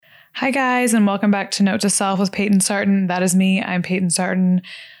Hi guys, and welcome back to Note to Self with Peyton Sarton. That is me. I'm Peyton Sarton.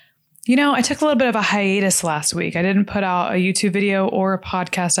 I took a little bit of a hiatus last week. I didn't put out a YouTube video or a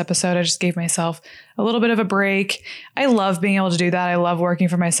podcast episode. I just gave myself a little bit of a break. I love being able to do that. I love working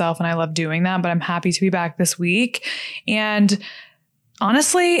for myself and I love doing that, but I'm happy to be back this week. And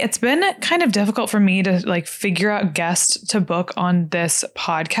honestly, it's been kind of difficult for me to figure out guests to book on this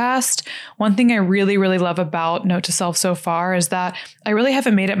podcast. One thing I really, really love about Note to Self so far is that I really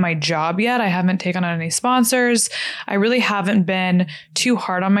haven't made it my job yet. I haven't taken on any sponsors. I really haven't been too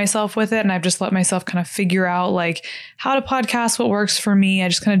hard on myself with it. And I've just let myself kind of figure out how to podcast, what works for me. I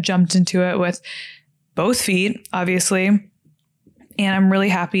just kind of jumped into it with both feet, obviously. And I'm really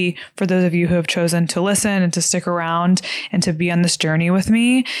happy for those of you who have chosen to listen and to stick around and to be on this journey with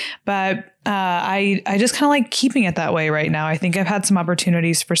me. But I just kind of like keeping it that way right now. I think I've had some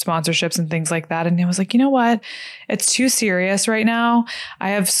opportunities for sponsorships and things like that. And it was like, you know what? It's too serious right now. I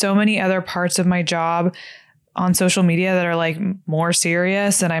have so many other parts of my job on social media that are more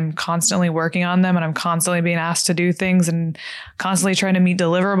serious, and I'm constantly working on them, and I'm constantly being asked to do things and constantly trying to meet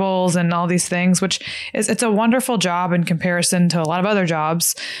deliverables and all these things, which it's a wonderful job in comparison to a lot of other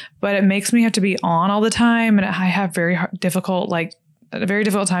jobs, but it makes me have to be on all the time. And I have a very difficult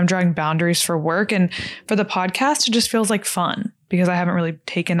time drawing boundaries for work, and for the podcast, it just feels like fun because I haven't really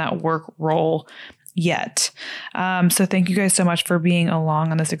taken that work role yet. So thank you guys so much for being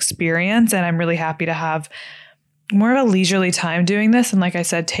along on this experience. And I'm really happy to have more of a leisurely time doing this. And like I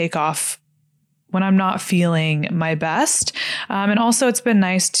said, take off when I'm not feeling my best. And also it's been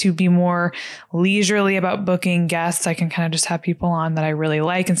nice to be more leisurely about booking guests. I can kind of just have people on that I really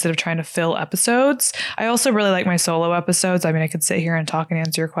like instead of trying to fill episodes. I also really like my solo episodes. I mean, I could sit here and talk and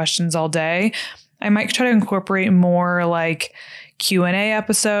answer your questions all day. I might try to incorporate more Q&A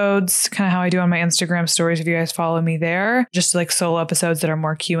episodes, kind of how I do on my Instagram stories if you guys follow me there. Just solo episodes that are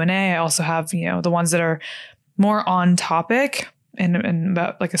more Q&A. I also have, the ones that are more on topic and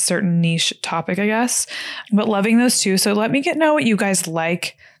about a certain niche topic, I guess. But loving those too. So let me know what you guys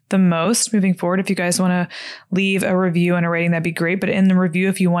like the most moving forward. If you guys want to leave a review and a rating, that'd be great. But in the review,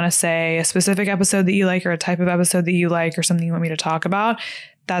 if you want to say a specific episode that you like or a type of episode that you like or something you want me to talk about,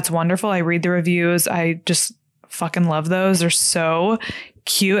 that's wonderful. I read the reviews. I just fucking love those. They're so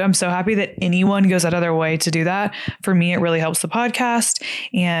cute. I'm so happy that anyone goes out of their way to do that. For me, it really helps the podcast.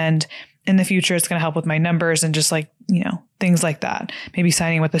 And in the future, it's going to help with my numbers and just things like that. Maybe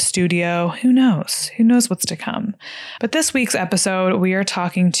signing with a studio. Who knows? Who knows what's to come? But this week's episode, we are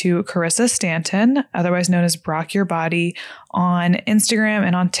talking to Carissa Stanton, otherwise known as Brock Your Body, on Instagram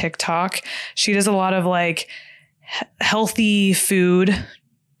and on TikTok. She does a lot of healthy food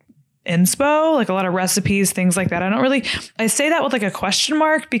inspo, a lot of recipes, things like that. I say that with a question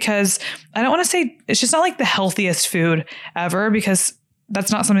mark because I don't want to say it's just not the healthiest food ever, because that's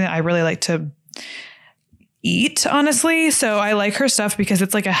not something that I really like to eat, honestly. So I like her stuff because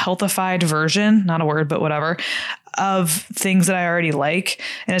it's a healthified version, not a word, but whatever, of things that I already like.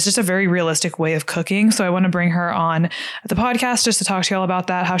 And it's just a very realistic way of cooking. So I want to bring her on the podcast just to talk to y'all about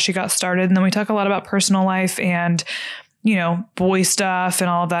that, how she got started. And then we talk a lot about personal life and boy stuff and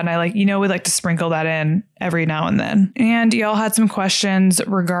all of that. And we like to sprinkle that in every now and then. And y'all had some questions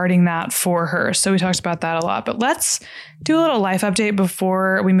regarding that for her. So we talked about that a lot, but let's do a little life update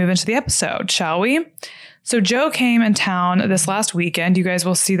before we move into the episode, shall we? So Joe came in town this last weekend. You guys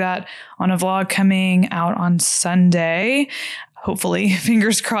will see that on a vlog coming out on Sunday. Hopefully,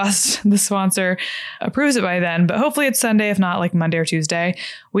 fingers crossed, the sponsor approves it by then, but hopefully it's Sunday, if not Monday or Tuesday.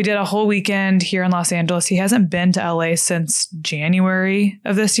 We did a whole weekend here in Los Angeles. He hasn't been to LA since January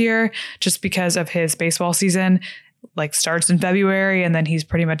of this year, just because of his baseball season, starts in February, and then he's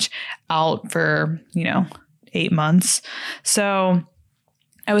pretty much out for, 8 months. So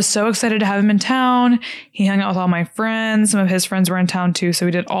I was so excited to have him in town. He hung out with all my friends. Some of his friends were in town too. So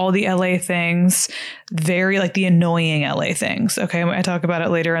we did all the LA things, very the annoying LA things. Okay. I talk about it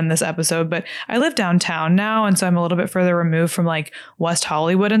later in this episode, but I live downtown now. And so I'm a little bit further removed from West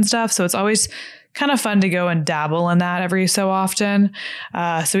Hollywood and stuff. So it's always kind of fun to go and dabble in that every so often.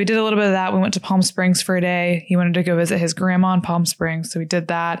 So we did a little bit of that. We went to Palm Springs for a day. He wanted to go visit his grandma in Palm Springs. So we did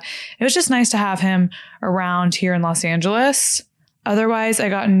that. It was just nice to have him around here in Los Angeles. Otherwise, I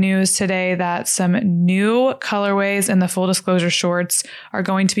got news today that some new colorways in the full disclosure shorts are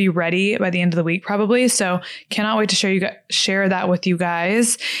going to be ready by the end of the week, probably. So cannot wait to share that with you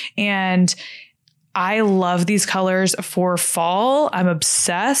guys. And I love these colors for fall. I'm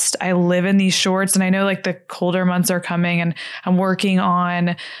obsessed. I live in these shorts, and I know like the colder months are coming, and I'm working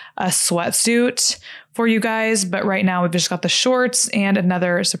on a sweatsuit for you guys. But right now we've just got the shorts and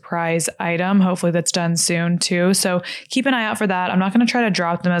another surprise item. Hopefully that's done soon too. So keep an eye out for that. I'm not going to try to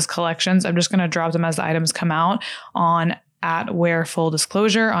drop them as collections. I'm just going to drop them as the items come out on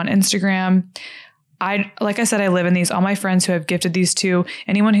 @wearfulldisclosure on Instagram. Like I said, I live in these. All my friends who I've gifted these to,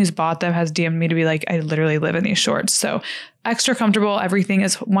 anyone who's bought them has DM'd me to be like, I literally live in these shorts. So extra comfortable. Everything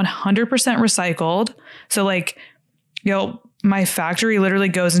is 100% recycled. So like, my factory literally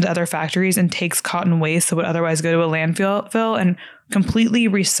goes into other factories and takes cotton waste that would otherwise go to a landfill and completely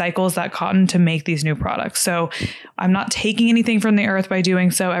recycles that cotton to make these new products. So I'm not taking anything from the earth by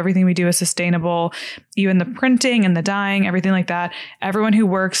doing so. Everything we do is sustainable, even the printing and the dyeing, everything like that. Everyone who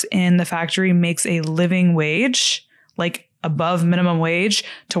works in the factory makes a living wage, like above minimum wage,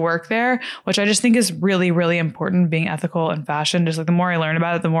 to work there, which I just think is really, really important, being ethical in fashion. Just like the more I learn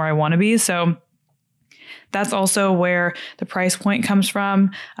about it, the more I want to be. So that's also where the price point comes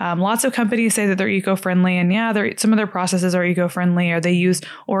from. Lots of companies say that they're eco-friendly, and some of their processes are eco-friendly, or they use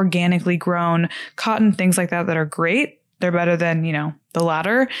organically grown cotton, things like that are great. They're better than, the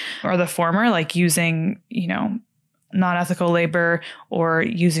latter or the former, like using, non-ethical labor or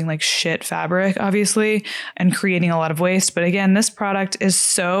using like shit fabric, obviously, and creating a lot of waste. But again, this product is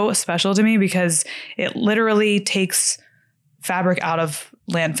so special to me because it literally takes fabric out of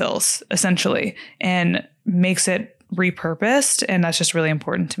landfills essentially and makes it repurposed. And that's just really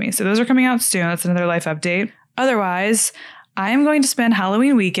important to me. So those are coming out soon. That's another life update. Otherwise, I am going to spend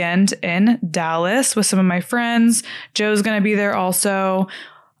Halloween weekend in Dallas with some of my friends. Joe's going to be there also.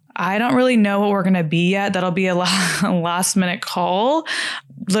 I don't really know what we're going to be yet. That'll be a last minute call.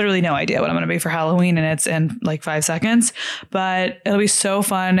 Literally no idea what I'm going to be for Halloween, and it's in like 5 seconds, but it'll be so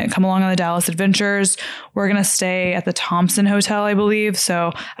fun. Come along on the Dallas adventures. We're going to stay at the Thompson Hotel, I believe.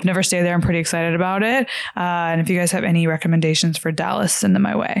 So I've never stayed there. I'm pretty excited about it. And if you guys have any recommendations for Dallas, send them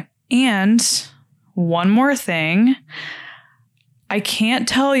my way. And one more thing. I can't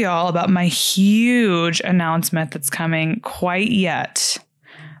tell y'all about my huge announcement that's coming quite yet.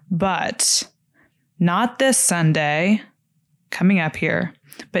 But not this Sunday coming up here,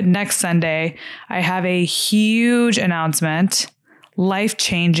 but next Sunday, I have a huge announcement,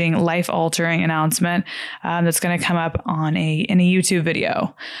 life-changing, life-altering announcement that's going to come up in a YouTube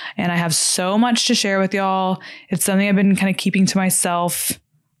video. And I have so much to share with y'all. It's something I've been kind of keeping to myself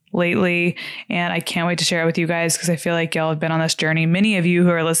lately, and I can't wait to share it with you guys because I feel like y'all have been on this journey. Many of you who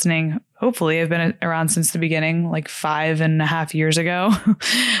are listening hopefully have been around since the beginning, like 5.5 years ago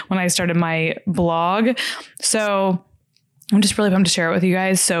when I started my blog. So I'm just really pumped to share it with you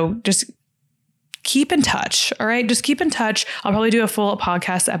guys. So just keep in touch. All right. Just keep in touch. I'll probably do a full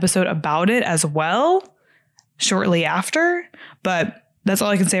podcast episode about it as well shortly after, but that's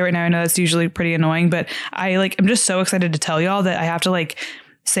all I can say right now. I know that's usually pretty annoying, but I'm just so excited to tell y'all that I have to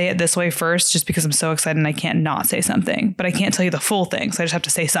say it this way first, just because I'm so excited and I can't not say something, but I can't tell you the full thing. So I just have to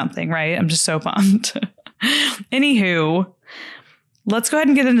say something, right? I'm just so pumped. Anywho, let's go ahead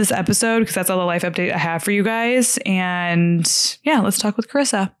and get into this episode because that's all the life update I have for you guys. And yeah, let's talk with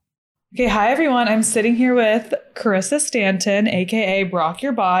Carissa. Okay. Hi, everyone. I'm sitting here with Carissa Stanton, AKA Brock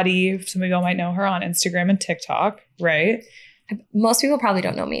Your Body. Some of y'all might know her on Instagram and TikTok, right? Most people probably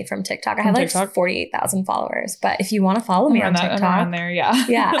don't know me from TikTok. I have 48,000 followers, but if you want to follow me on TikTok, I'm around there. Yeah.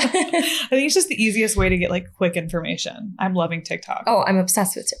 Yeah. I think it's just the easiest way to get quick information. I'm loving TikTok. Oh, I'm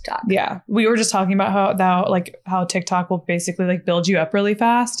obsessed with TikTok. Yeah. We were just talking about how TikTok will basically build you up really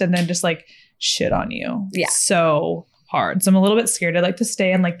fast and then just shit on you. Yeah. So hard. So I'm a little bit scared. I'd like to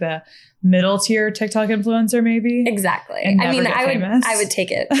stay in the middle tier TikTok influencer maybe. Exactly. I would take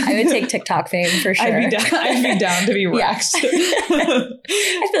it. I would take TikTok fame for sure. I'd be down to be wrecked.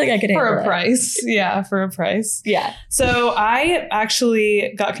 I feel like I could handle for a price. Yeah, for a price. Yeah. So I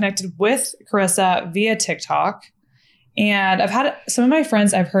actually got connected with Carissa via TikTok. And I've had some of my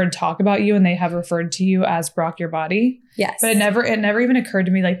friends I've heard talk about you and they have referred to you as Brock Your Body. Yes. But it never even occurred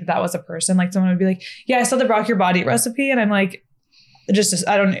to me that was a person. Someone would be like, yeah, I saw the Brock Your Body recipe. And I'm like, just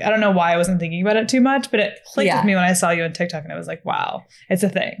I don't know why I wasn't thinking about it too much, but it clicked with me when I saw you on TikTok and I was like, wow, it's a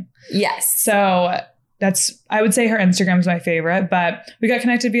thing. Yes. So I would say her Instagram is my favorite, but we got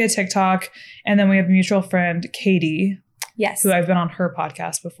connected via TikTok. And then we have a mutual friend, Katie. Yes. Who I've been on her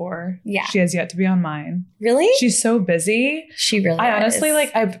podcast before. Yeah. She has yet to be on mine. Really? She's so busy. She really is. I honestly,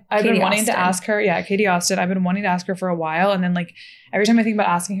 I've been wanting to ask her. Yeah, Katie Austin. I've been wanting to ask her for a while. And then every time I think about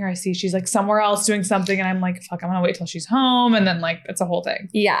asking her, I see she's somewhere else doing something. And I'm like, fuck, I'm going to wait till she's home. And then it's a whole thing.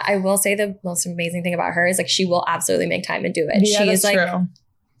 Yeah. I will say the most amazing thing about her is she will absolutely make time to do it. Yeah, that's true.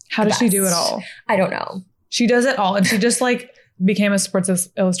 How does she do it all? I don't know. She does it all. And she just like became a Sports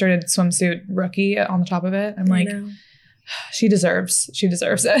Illustrated swimsuit rookie on the top of it. I'm like, she deserves it. She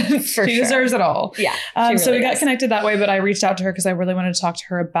deserves it all. Yeah. So we got connected that way, but I reached out to her because I really wanted to talk to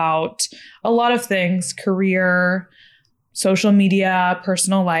her about a lot of things, career, social media,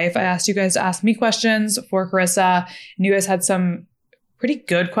 personal life. I asked you guys to ask me questions for Carissa, and you guys had some pretty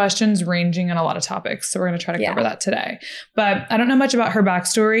good questions ranging in a lot of topics. So we're going to try to cover that today. But I don't know much about her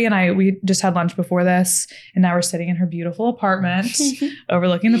backstory. And we just had lunch before this, and now we're sitting in her beautiful apartment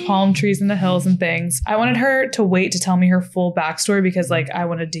overlooking the palm trees and the hills and things. I wanted her to wait to tell me her full backstory because like I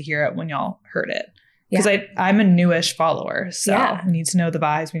wanted to hear it when y'all heard it. Because I'm a newish follower. So we need to know the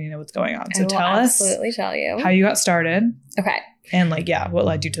vibes. We need to know what's going on. So tell us tell you how you got started. Okay. And like, what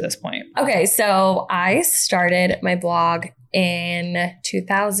led you to this point? Okay. So I started my blog in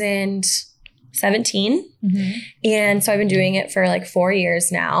 2017. And so I've been doing it for like 4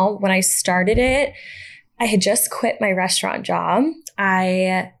 years now. When I started it, I had just quit my restaurant job.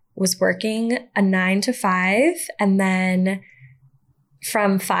 I was working a 9 to 5, and then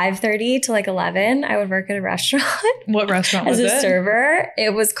from 5:30 to like 11, I would work at a restaurant. What restaurant was it? As a server.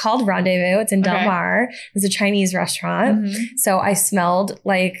 It was called Rendezvous. It's in Del Mar. It was a Chinese restaurant. So I smelled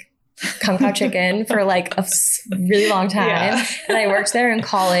like kung pao chicken for like a really long time. And I worked there in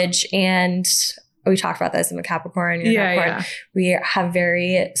college, and we talked about this. I'm a Capricorn. Capricorn. We have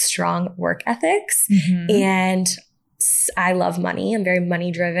very strong work ethics, and I love money. I'm very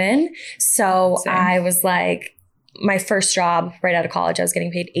money driven. So I was like, my first job right out of college, I was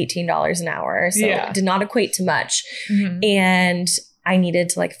getting paid $18 an hour. So it did not equate to much. And I needed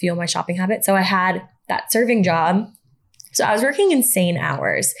to like fuel my shopping habit. So I had that serving job. So I was working insane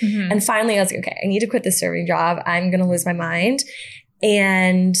hours. And finally I was like, okay, I need to quit this serving job. I'm going to lose my mind.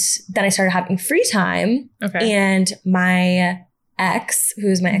 And then I started having free time. And my ex,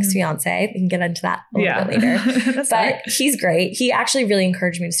 who's my ex-fiance, we can get into that a little bit later. But he's great. He actually really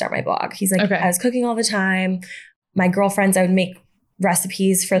encouraged me to start my blog. He's like, I was cooking all the time. My girlfriends, I would make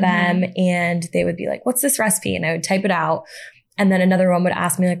recipes for them, and they would be like, what's this recipe? And I would type it out. And then another one would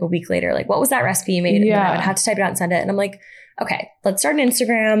ask me like a week later, like, what was that recipe you made? And then I would have to type it out and send it. And I'm like, okay, let's start an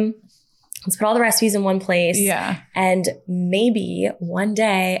Instagram. Let's put all the recipes in one place. And maybe one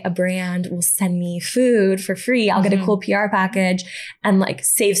day a brand will send me food for free. I'll get a cool PR package and like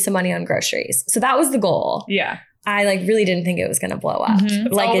save some money on groceries. So that was the goal. I like really didn't think it was going to blow up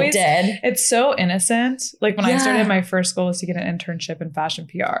like it did. It's so innocent. Like when I started, my first goal was to get an internship in fashion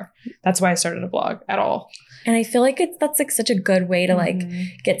PR. That's why I started a blog at all. And I feel like that's like such a good way to like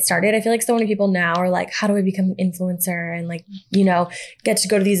get started. I feel like so many people now are like, how do I become an influencer and like, you know, get to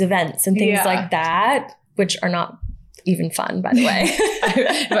go to these events and things like that, which are not even fun, by the way.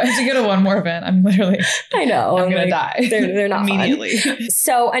 If I have to go to one more event, I'm literally, I'm going to die. They're not immediately. Fun.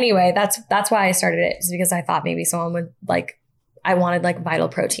 So anyway, that's why I started it, is because I thought maybe someone would like, I wanted like Vital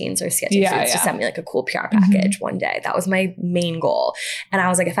Proteins or Sketchy Foods to send me like a cool PR package one day. That was my main goal. And I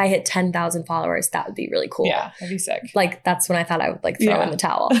was like, if I hit 10,000 followers, that would be really cool. Yeah, that'd be sick. Like that's when I thought I would like throw in the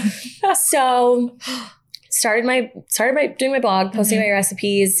towel. So started by doing my blog, posting my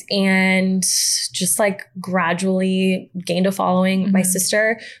recipes, and just like gradually gained a following. My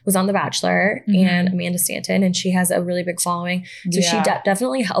sister was on The Bachelor and Amanda Stanton, and she has a really big following. So she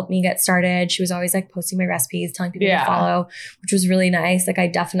definitely helped me get started. She was always like posting my recipes, telling people to follow, which was really nice. Like I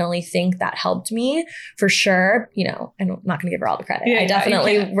definitely think that helped me for sure. You know, I'm not going to give her all the credit. I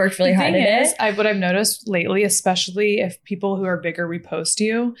definitely worked really hard at it. What I've noticed lately, especially if people who are bigger repost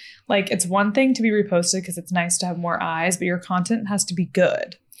you, like it's one thing to be reposted because it's nice to have more eyes, but your content has to be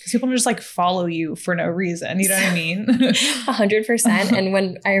good because people don't just like follow you for no reason. You know what I mean? 100%. And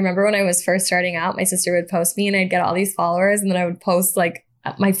when I remember when I was first starting out, my sister would post me and I'd get all these followers, and then I would post like,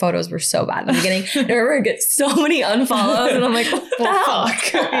 my photos were so bad in the beginning. I remember I'd get so many unfollows and I'm like, what the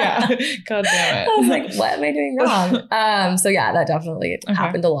fuck? God damn it. I was like, what am I doing wrong? So yeah, that definitely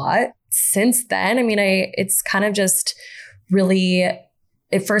happened a lot. Since then, I mean, it's kind of just really,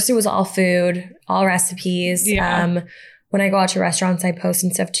 at first it was all food, all recipes. When I go out to restaurants, I post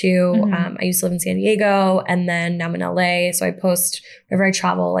and stuff too. I used to live in San Diego, and then now I'm in LA. So I post whenever I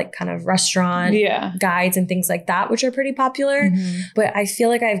travel, like kind of restaurant guides and things like that, which are pretty popular. But I feel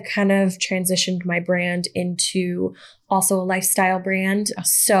like I've kind of transitioned my brand into also a lifestyle brand.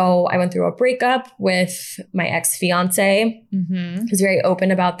 So I went through a breakup with my ex-fiance. He was very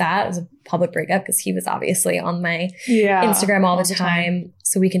open about that. It was a public breakup because he was obviously on my Instagram all the time.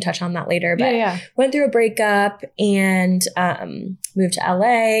 So we can touch on that later. But went through a breakup and moved to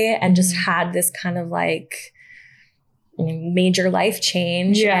LA and just had this kind of like major life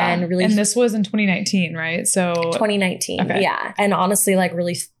change. And really, and this was in 2019, right? So 2019. And honestly, like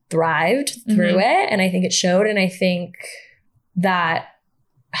really thrived through it. And I think it showed. And I think that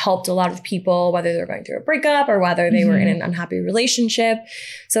helped a lot of people, whether they're going through a breakup or whether they were in an unhappy relationship.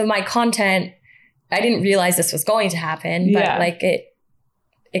 So my content, I didn't realize this was going to happen, but like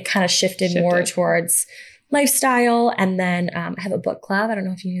it kind of shifted more towards lifestyle. And then I have a book club. I don't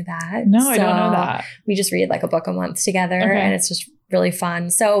know if you knew that. No, I don't know that. We just read like a book a month together and it's just really fun.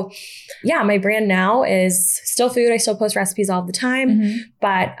 So yeah, my brand now is still food. I still post recipes all the time,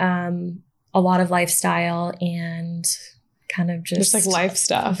 but a lot of lifestyle and kind of just like life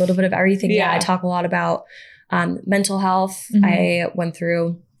stuff. A little bit of everything. Yeah. I talk a lot about mental health. I went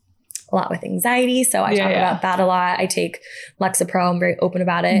through a lot with anxiety. So I talk about that a lot. I take Lexapro. I'm very open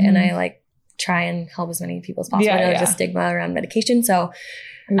about it. And I like try and help as many people as possible. I know there's a stigma around medication. So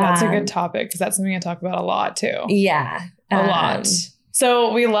that's a good topic because that's something I talk about a lot too. Yeah. A lot.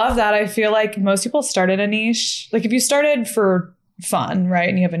 So we love that. I feel like most people start in a niche. Like if you started for fun, right?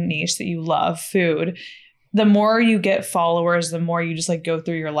 And you have a niche that you love, food, the more you get followers, the more you just like go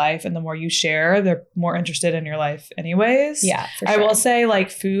through your life and the more you share, they're more interested in your life anyways. Yeah, for sure. I will say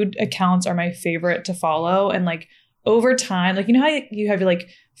like food accounts are my favorite to follow. And like over time, like, you know how you have your like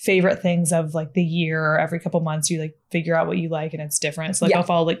favorite things of like the year or every couple months, you like figure out what you like and it's different. So like I'll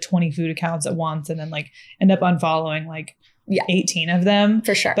follow like 20 food accounts at once and then like end up unfollowing like 18 of them.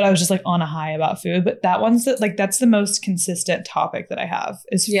 For sure. But I was just like on a high about food. But that one's like, that's the most consistent topic that I have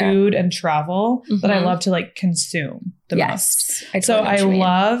is food and travel that I love to like consume the most. I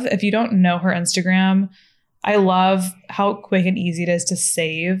love, if you don't know her Instagram, I love how quick and easy it is to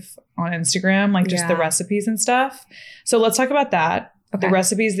save on Instagram, like just the recipes and stuff. So let's talk about that. Okay. The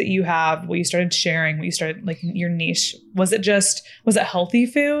recipes that you have, what you started sharing, what you started like your niche, was it healthy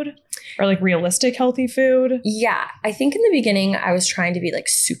food or like realistic healthy food? Yeah. I think in the beginning I was trying to be like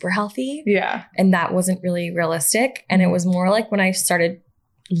super healthy. Yeah. And that wasn't really realistic. And it was more like when I started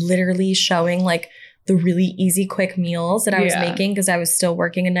literally showing like the really easy, quick meals that I was making because I was still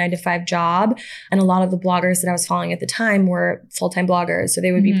working a 9-to-5 job. And a lot of the bloggers that I was following at the time were full-time bloggers. So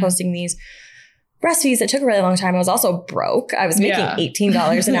they would be posting these recipes that took a really long time. I was also broke. I was making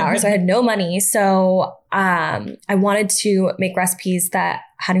 $18 an hour. So I had no money. So I wanted to make recipes that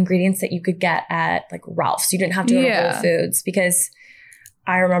had ingredients that you could get at like Ralph's. You didn't have to go to Whole Foods because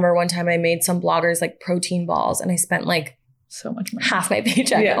I remember one time I made some bloggers like protein balls and I spent like so much money. Half my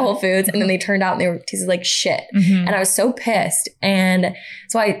paycheck at Whole Foods. And then they turned out and they tasted like shit. And I was so pissed. And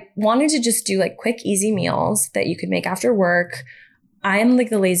so I wanted to just do like quick, easy meals that you could make after work. I am like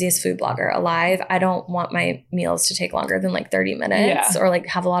the laziest food blogger alive. I don't want my meals to take longer than like 30 minutes or like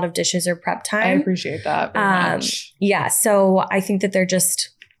have a lot of dishes or prep time. I appreciate that very much. Yeah. So I think that they're just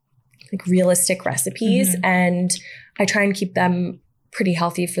like realistic recipes and I try and keep them pretty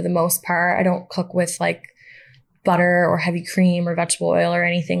healthy for the most part. I don't cook with like butter or heavy cream or vegetable oil or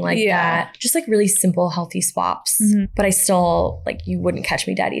anything like that. Just like really simple, healthy swaps. But I still like, you wouldn't catch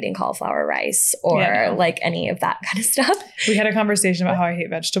me dead eating cauliflower rice or like any of that kind of stuff. We had a conversation about how I hate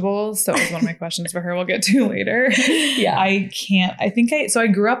vegetables. So it was one of my questions for her. We'll get to later. So I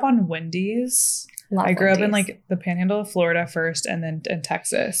grew up on Wendy's. I grew up in like the panhandle of Florida first and then in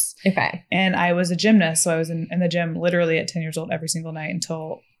Texas. Okay. And I was a gymnast. So I was in the gym literally at 10 years old every single night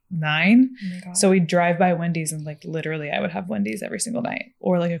until 9. Oh so we'd drive by Wendy's and like literally I would have Wendy's every single night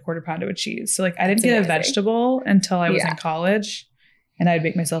or like a quarter pounder with cheese. So like I didn't get a vegetable until I was in college and I'd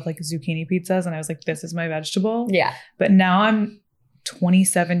make myself like zucchini pizzas and I was like, this is my vegetable. Yeah. But now I'm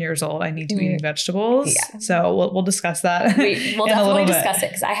 27 years old. I need to be eating vegetables. Yeah. So we'll discuss that. We'll definitely discuss it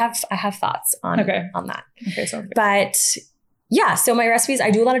because I have thoughts on that. Okay. So but yeah. So my recipes, I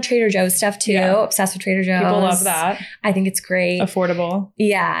do a lot of Trader Joe's stuff too. Obsessed with Trader Joe's. People love that. I think it's great. Affordable.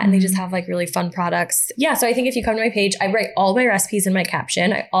 Yeah. And they just have like really fun products. Yeah. So I think if you come to my page, I write all my recipes in my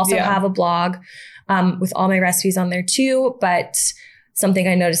caption. I also have a blog with all my recipes on there too. But something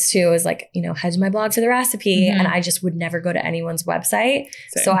I noticed too is like, head to my blog for the recipe. And I just would never go to anyone's website.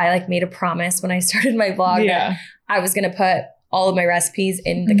 Same. So I like made a promise when I started my blog that I was going to put all of my recipes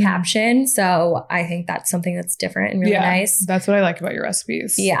in the caption. So I think that's something that's different and really nice. That's what I like about your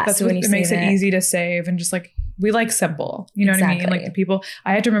recipes. Yeah. That's what it makes it easy to save and just like, we like simple, you know what I mean? Like the people,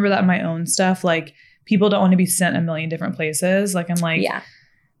 I had to remember that in my own stuff. Like people don't want to be sent a million different places. Like I'm like,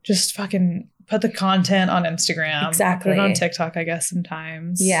 just fucking put the content on Instagram. Exactly. Put it on TikTok, I guess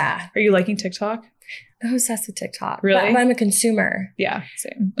sometimes. Yeah. Are you liking TikTok? obsessed with TikTok. Really? But I'm a consumer. Yeah,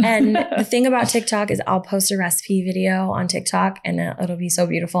 same. And the thing about TikTok is I'll post a recipe video on TikTok and it'll be so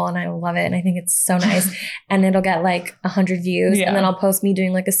beautiful and I love it. And I think it's so nice. And it'll get like 100 views. Yeah. And then I'll post me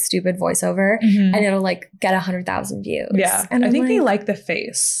doing like a stupid voiceover and it'll like get 100,000 views. Yeah. And I think like, they like the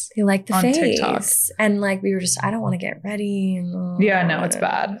face. They like the on face. TikTok. And like we were just, I don't want to get ready. And, Yeah, no, it's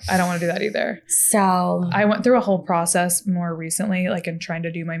bad. I don't want to do that either. So I went through a whole process more recently, like in trying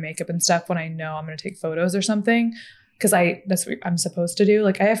to do my makeup and stuff when I know I'm going to take photos or something. Because that's what I'm supposed to do.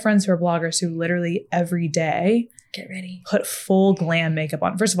 Like I have friends who are bloggers who literally every day get ready, put full glam makeup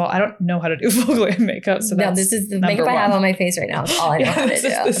on. First of all, I don't know how to do full glam makeup. So no, this is the makeup I have on my face right now. It's all I know how to do.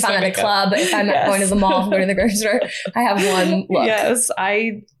 If I'm at a club, if I'm going to the mall, if I'm going to the grocery store, I have one look. Yes.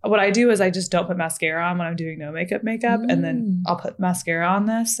 What I do is I just don't put mascara on when I'm doing no makeup. And then I'll put mascara on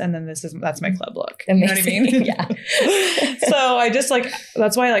this. And then that's my club look. Amazing. You know what I mean? Yeah. So I just like,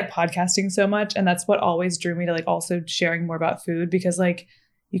 that's why I like podcasting so much. And that's what always drew me to like also sharing more about food, because like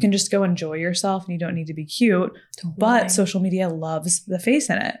you can just go enjoy yourself and you don't need to be cute. Totally. But social media loves the face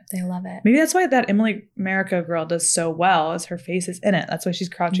in it. They love it. Maybe that's why that Emily America girl does so well, is her face is in it. That's why she's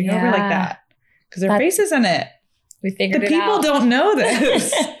crouching over like that. Because her face is in it. We figured the it out. The people don't know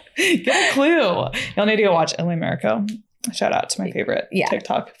this. Get a clue. Y'all need to go watch Emily America. Shout out to my favorite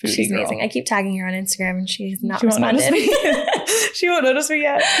TikTok foodie She's girl. amazing. I keep tagging her on Instagram and she's not responded. responded. She won't notice me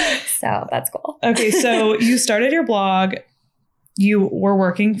yet. So that's cool. Okay, so you started your blog. You were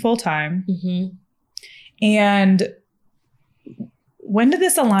working full time. Mm-hmm. And when did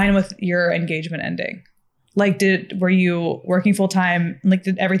this align with your engagement ending? Like, were you working full time? Like,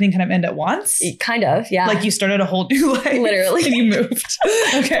 did everything kind of end at once? Kind of, yeah. Like, you started a whole new life. Literally. And you moved.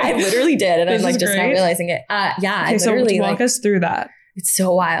 Okay. I literally did. And I'm like just not realizing it. Yeah. Okay, so walk us through that. It's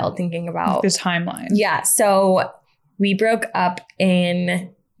so wild thinking about the timeline. Yeah. So we broke up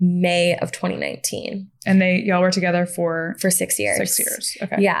in May of 2019. And y'all were together for 6 years. 6 years.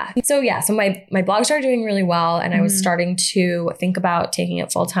 Okay. Yeah. So my blog started doing really well and I was starting to think about taking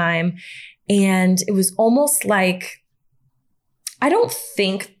it full time. And it was almost like, I don't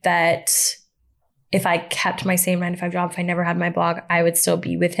think that if I kept my same 9-to-5 job, if I never had my blog, I would still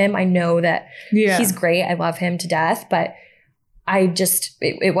be with him. I know that he's great. I love him to death, but I just,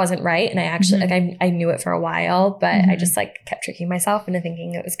 it wasn't right. And I actually, like, I knew it for a while, but I just like kept tricking myself into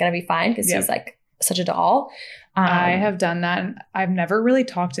thinking it was going to be fine because he's like such a doll. I have done that. And I've never really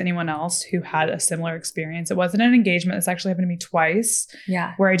talked to anyone else who had a similar experience. It wasn't an engagement. This actually happened to me twice.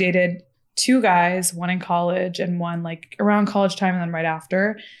 Yeah. Where I dated 2 guys, one in college and one like around college time and then right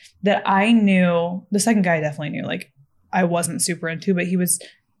after, that I knew. The second guy I definitely knew, like I wasn't super into, but he was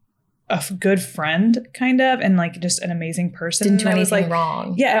a good friend kind of, and like just an amazing person. Didn't do anything like,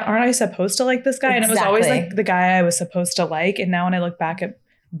 wrong. Yeah, aren't I supposed to like this guy? Exactly. And it was always like the guy I was supposed to like. And now when I look back at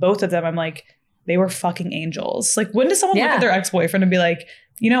both of them, I'm like, they were fucking angels. Like, when does someone look at their ex-boyfriend and be like,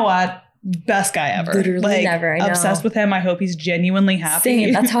 you know what? Best guy ever. Literally like, never. I know. Obsessed with him. I hope he's genuinely happy.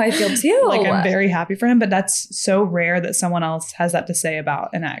 Same. That's how I feel too. Like, I'm very happy for him, but that's so rare that someone else has that to say about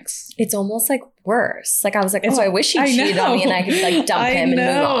an ex. It's almost like worse. Like, I was like, I wish he cheated on me and I could like dump him and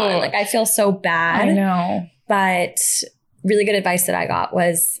move on. Like, I feel so bad. I know. But really good advice that I got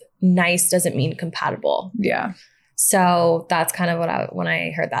was nice doesn't mean compatible. Yeah. So that's kind of when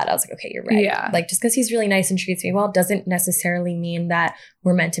I heard that, I was like, okay, you're right. Yeah. Like, just because he's really nice and treats me well doesn't necessarily mean that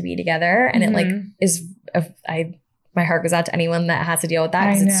we're meant to be together. And it like is, my heart goes out to anyone that has to deal with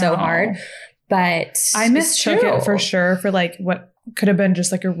that because it's so hard. But I mistook it for sure for like what could have been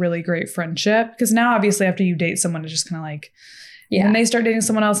just like a really great friendship. Because now obviously after you date someone, it's just kind of like, when they start dating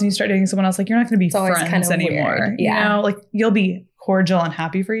someone else and you start dating someone else, like you're not going to be friends anymore. Weird. Yeah. You know, like you'll be cordial and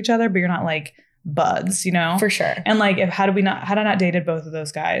happy for each other, but you're not like buds, you know? For sure. And like, had I not dated both of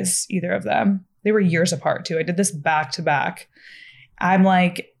those guys, either of them, they were years apart too. I did this back to back. I'm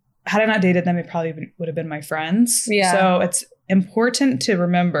like, had I not dated them, it probably would have been my friends. Yeah. So it's important to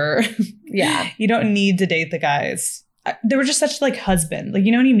remember. Yeah. You don't need to date the guys. They were just such like husband. Like,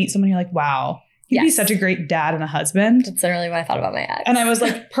 you know, when you meet someone, you're like, wow, he'd be such a great dad and a husband. That's literally what I thought about my ex. And I was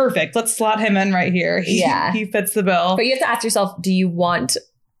like, perfect. Let's slot him in right here. He fits the bill. But you have to ask yourself, do you want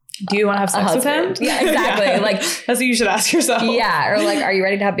to have sex with him? Yeah, exactly. Yeah. Like, that's what you should ask yourself. Yeah. Or like, are you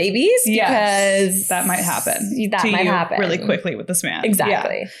ready to have babies? Because that might happen. That might happen really quickly with this man.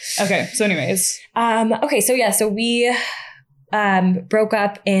 Exactly. Yeah. Okay. So anyways. So we broke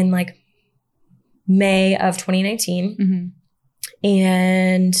up in like May of 2019.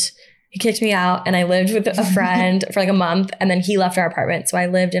 And he kicked me out and I lived with a friend for like a month, and then he left our apartment. So I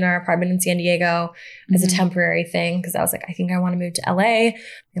lived in our apartment in San Diego as a temporary thing because I was like, I think I want to move to LA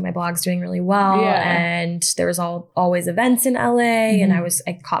and my blog's doing really well. And there was always events in LA and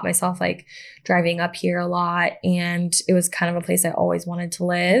I caught myself like driving up here a lot, and it was kind of a place I always wanted to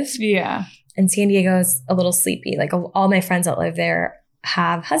live. Yeah. And San Diego is a little sleepy. Like all my friends that live there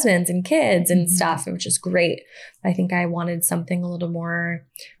have husbands and kids and stuff, which is great. I think I wanted something a little more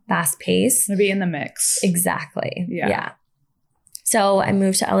fast paced. Maybe in the mix. Exactly. Yeah. So I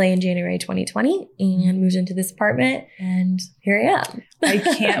moved to LA in January 2020 and moved into this apartment, and here I am. I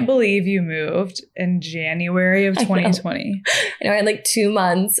can't believe you moved in January of 2020. I know I had like 2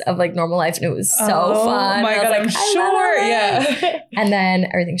 months of like normal life, and it was so fun. Oh my God, like, I'm sure. Yeah. And then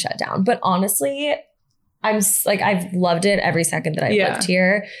everything shut down. But honestly, I've loved it every second that I've lived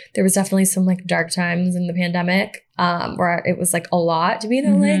here. There was definitely some like dark times in the pandemic where it was like a lot to be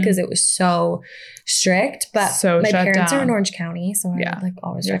in LA because it was so strict. But my parents are in Orange County, so I would like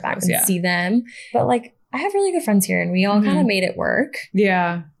always drive back and see them. But like I have really good friends here, and we all kind of made it work.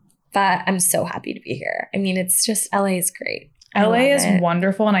 Yeah. But I'm so happy to be here. I mean, it's just LA is great. LA is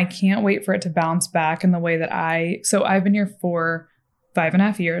wonderful, and I can't wait for it to bounce back in the way that I've been here for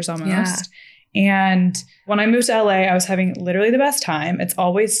 5.5 years almost. Yeah. And when I moved to LA, I was having literally the best time. It's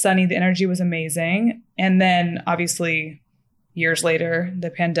always sunny. The energy was amazing. And then obviously years later, the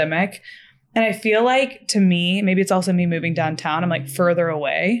pandemic. And I feel like to me, maybe it's also me moving downtown. I'm like further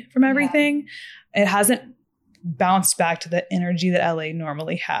away from everything. Yeah. It hasn't bounced back to the energy that LA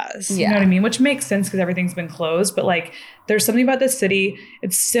normally has. You know what I mean? Which makes sense because everything's been closed. But like there's something about this city.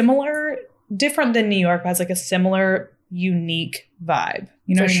 It's similar, different than New York, but has like a similar unique vibe.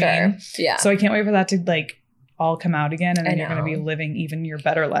 You know what I mean? Yeah. So I can't wait for that to like all come out again, and then you're going to be living even your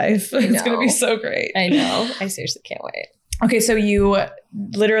better life. It's going to be so great. I know. I seriously can't wait. Okay, so you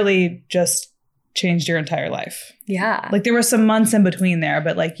literally just changed your entire life. Yeah. Like there were some months in between there,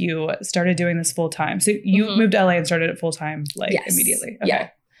 but like you started doing this full time. So you moved to LA and started it full time like immediately. Okay. Yeah.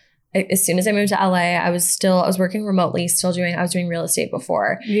 As soon as I moved to LA, I was working remotely, I was doing real estate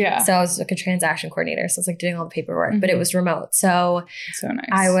before. Yeah. So I was like a transaction coordinator. So I was like doing all the paperwork, but it was remote. So nice.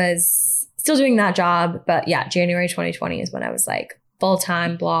 I was still doing that job. But yeah, January 2020 is when I was like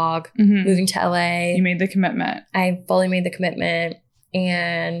full-time blog, moving to LA. You made the commitment. I fully made the commitment.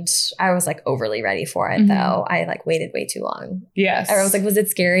 And I was like overly ready for it though. I like waited way too long. Yes. I was like, was it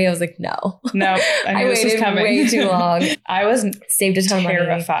scary? I was like, no. No. I waited way too long. I was saved a ton of money.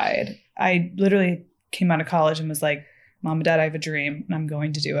 Terrified. I literally came out of college and was like, Mom and Dad, I have a dream and I'm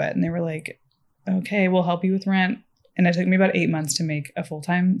going to do it. And they were like, okay, we'll help you with rent. And it took me about 8 months to make a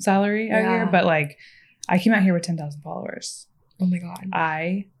full-time salary out here. But like I came out here with 10,000 followers. Oh my God.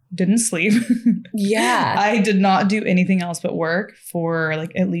 I didn't sleep. Yeah. I did not do anything else but work for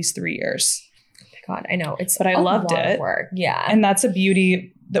like at least 3 years. Oh my God, I know. But I loved it. Work. Yeah. And that's a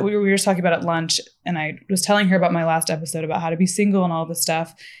beauty that we were just talking about at lunch. And I was telling her about my last episode about how to be single and all this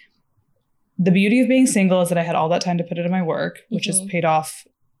stuff. The beauty of being single is that I had all that time to put into my work, which has paid off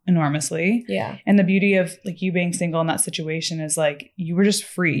enormously. Yeah. And the beauty of like you being single in that situation is like you were just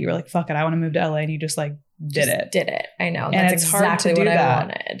free. You were like, fuck it, I want to move to LA, and you just like did it. I know. And that's it's hard to do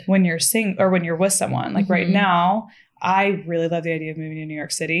that when you're single or when you're with someone. Like right now, I really love the idea of moving to New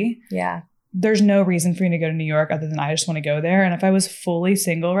York City. Yeah. There's no reason for me to go to New York other than I just want to go there. And if I was fully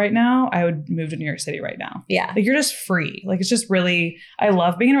single right now, I would move to New York City right now. Yeah. Like you're just free. Like it's just really, I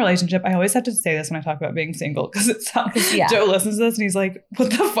love being in a relationship. I always have to say this when I talk about being single because it sounds, Joe listens to this and he's like, what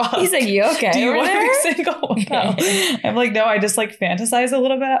the fuck? He's like, you okay? Do you want to be single? No. I'm like, no, I just like fantasize a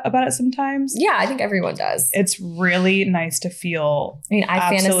little bit about it sometimes. Yeah, I think everyone does. It's really nice to feel. I mean, I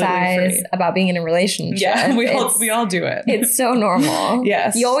fantasize about being in a relationship. Yeah, we all do it. It's so normal.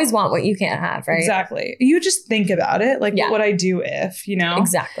 Yes. You always want what you can't have, right? Exactly. You just think about it. Like, what would I do if, you know?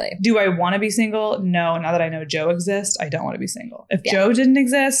 Exactly. Do I want to be single? No. Now that I know Joe exists, I don't want to be single. If Joe didn't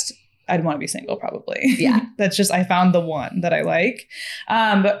exist, I'd want to be single probably. Yeah. That's just, I found the one that I like.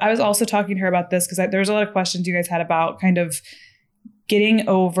 But I was also talking to her about this because there was a lot of questions you guys had about kind of getting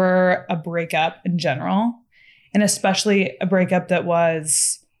over a breakup in general. And especially a breakup that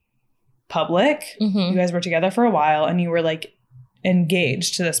was public. You guys were together for a while and you were like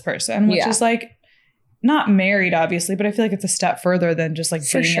engaged to this person, which is like not married, obviously, but I feel like it's a step further than just like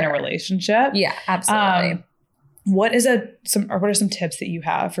being in a relationship. Yeah, absolutely. What are some tips that you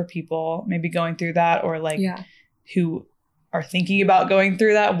have for people maybe going through that or like who are thinking about going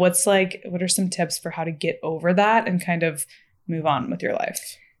through that? What are some tips for how to get over that and kind of move on with your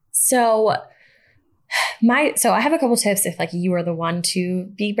life? So So I have a couple tips if like you are the one to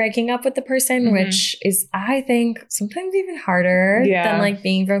be breaking up with the person, which is, I think, sometimes even harder than like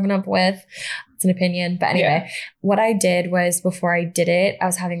being broken up with. It's an opinion. But anyway, what I did was before I did it, I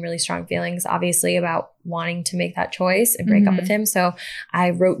was having really strong feelings, obviously, about wanting to make that choice and break up with him. So I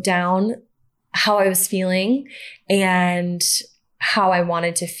wrote down how I was feeling and how I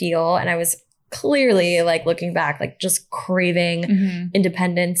wanted to feel. And I was clearly like looking back, like just craving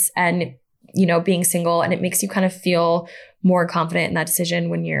independence and, you know, being single. And it makes you kind of feel more confident in that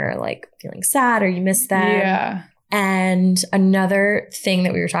decision when you're like feeling sad or you miss them. Yeah. And another thing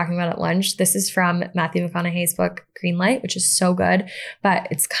that we were talking about at lunch, this is from Matthew McConaughey's book, Green Light, which is so good, but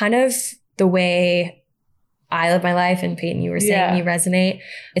it's kind of the way I live my life. And Peyton, you were saying you resonate.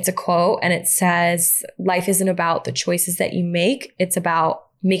 It's a quote and it says, life isn't about the choices that you make. It's about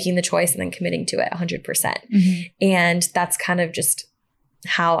making the choice and then committing to it 100%. And that's kind of just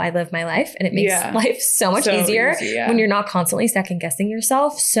how I live my life. And it makes life so much easier when you're not constantly second guessing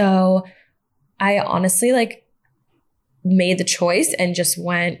yourself. So I honestly like made the choice and just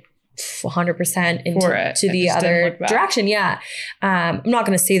went 100% into the other direction. Yeah. I'm not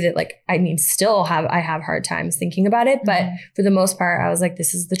going to say that like, I mean, I have hard times thinking about it, but for the most part, I was like,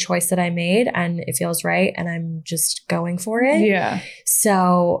 this is the choice that I made and it feels right. And I'm just going for it. Yeah.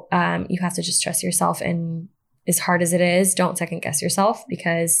 So, you have to just trust yourself, and as hard as it is, don't second guess yourself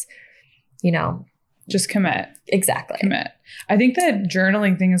because, you know, just commit. Exactly. Commit. I think that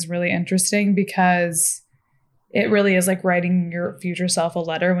journaling thing is really interesting because it really is like writing your future self a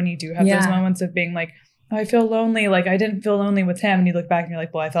letter when you do have those moments of being like, oh, I feel lonely. Like I didn't feel lonely with him. And you look back and you're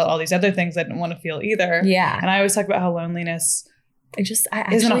like, well, I felt all these other things I didn't want to feel either. Yeah. And I always talk about how loneliness actually,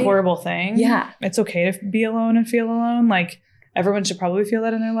 isn't a horrible thing. Yeah. It's okay to be alone and feel alone. Like everyone should probably feel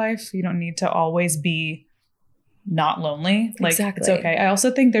that in their life. You don't need to always be not lonely. Like it's okay. I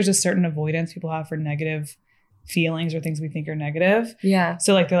also think there's a certain avoidance people have for negative feelings or things we think are negative. Yeah.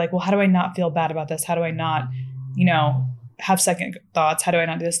 So like, they're like, well, how do I not feel bad about this? How do I not, you know, have second thoughts? How do I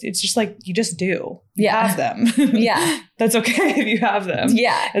not do this? It's just like, you just do. You have them. Yeah. That's okay if you have them.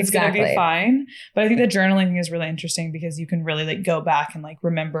 Yeah. It's going to be fine. But I think the journaling thing is really interesting because you can really like go back and like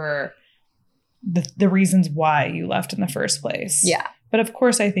remember the reasons why you left in the first place. Yeah. But of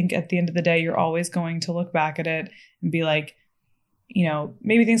course, I think at the end of the day, you're always going to look back at it and be like, you know,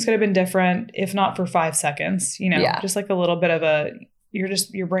 maybe things could have been different, if not for 5 seconds, you know, just like a little bit of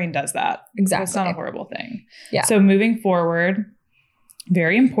your brain does that. Exactly. It's not a horrible thing. Yeah. So moving forward,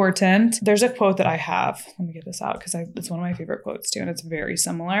 very important. There's a quote that I have. Let me get this out because it's one of my favorite quotes too. And it's very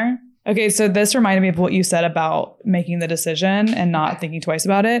similar. Okay. So this reminded me of what you said about making the decision and not thinking twice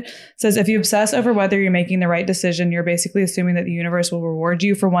about it. It says, if you obsess over whether you're making the right decision, you're basically assuming that the universe will reward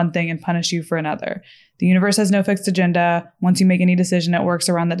you for one thing and punish you for another. The universe has no fixed agenda. Once you make any decision, it works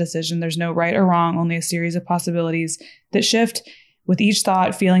around that decision. There's no right or wrong, only a series of possibilities that shift with each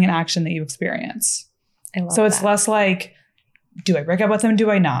thought, feeling, and action that you experience. So it's less like, do I break up with him?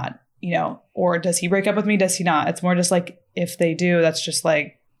 Do I not? You know, or does he break up with me? Does he not? It's more just like, if they do, that's just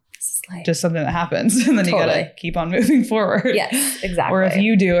like, just something that happens. And then you got to keep on moving forward. Yes, exactly. Or if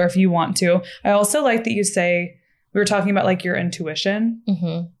you do, or if you want to. I also like that you say, we were talking about like your intuition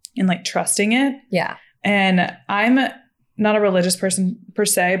and like trusting it. Yeah. And I'm not a religious person per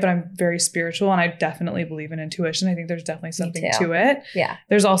se, but I'm very spiritual and I definitely believe in intuition. I think there's definitely something to it. Yeah.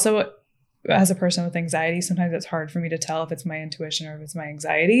 There's also, as a person with anxiety, sometimes it's hard for me to tell if it's my intuition or if it's my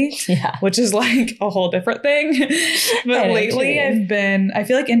anxiety, which is like a whole different thing. But lately I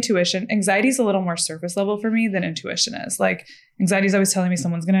feel like anxiety is a little more surface level for me than intuition is. Like anxiety is always telling me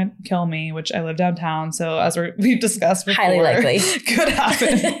someone's going to kill me, which I live downtown. So as we've discussed before, highly likely could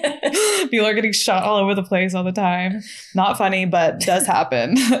happen. People are getting shot all over the place all the time. Not funny, but does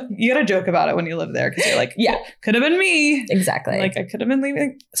happen. You got to joke about it when you live there because you're like, could have been me. Exactly. Like I could have been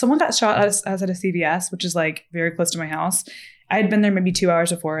leaving. Someone got shot at a CVS, which is like very close to my house. I had been there maybe 2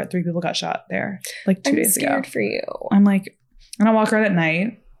 hours before. 3 people got shot there like 2 days ago. I'm scared for you. I'm like, and I walk around at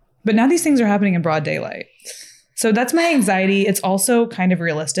night, but now these things are happening in broad daylight. So that's my anxiety. It's also kind of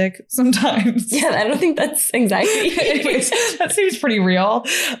realistic sometimes. Yeah, I don't think that's anxiety. Anyways, that seems pretty real.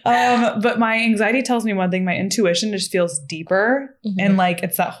 But my anxiety tells me one thing. My intuition just feels deeper. And like,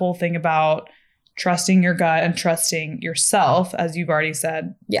 it's that whole thing about trusting your gut and trusting yourself, as you've already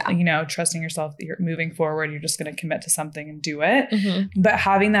said. Yeah. You know, trusting yourself that you're moving forward. You're just going to commit to something and do it. But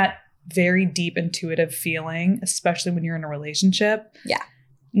having that very deep intuitive feeling, especially when you're in a relationship. Yeah.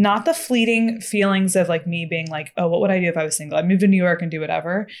 Not the fleeting feelings of like me being like, oh, what would I do if I was single? I'd move to New York and do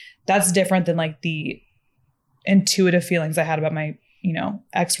whatever. That's different than like the intuitive feelings I had about my, you know,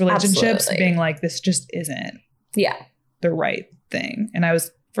 ex-relationships being like, this just isn't the right thing. And I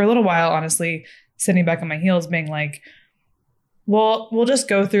was, for a little while, honestly, sitting back on my heels being like, well, we'll just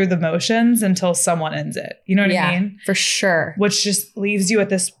go through the motions until someone ends it. You know what I mean? For sure. Which just leaves you at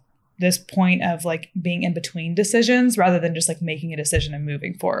this point of like being in between decisions rather than just like making a decision and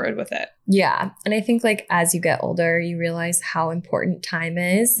moving forward with it. Yeah. And I think like as you get older, you realize how important time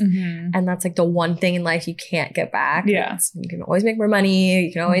is. And that's like the one thing in life you can't get back. Yeah. You can always make more money.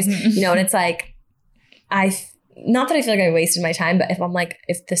 You can always, you know, and it's like, not that I feel like I wasted my time, but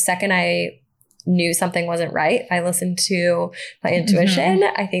if the second I knew something wasn't right, I listened to my intuition,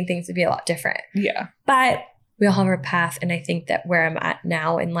 I think things would be a lot different. Yeah. But we all have our path. And I think that where I'm at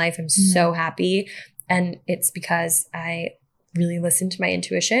now in life, I'm so happy. And it's because I really listened to my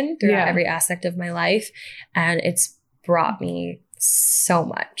intuition throughout every aspect of my life. And it's brought me so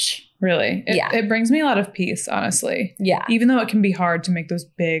much. Really? It brings me a lot of peace, honestly. Yeah. Even though it can be hard to make those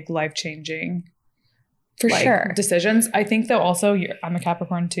big life-changing decisions. I think though also I'm a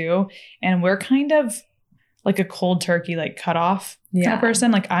Capricorn too. And we're kind of like a cold turkey, like cut off kind of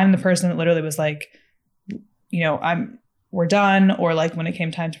person. Like I'm the person that literally was like, you know, we're done. Or like when it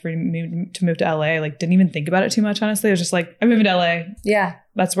came time to move to LA, like didn't even think about it too much. Honestly, I was just like, I'm moving to LA. Yeah.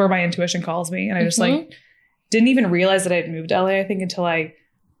 That's where my intuition calls me. And I just like didn't even realize that I had moved to LA, I think, until I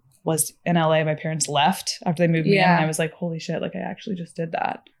was in LA. My parents left after they moved me in. And I was like, holy shit, like I actually just did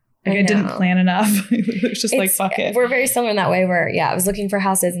that. Like I didn't plan enough. It was just like, fuck it. We're very similar in that way where, I was looking for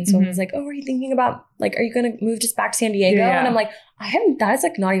houses and someone was like, oh, are you thinking about like, are you going to move just back to San Diego? And I'm like, that has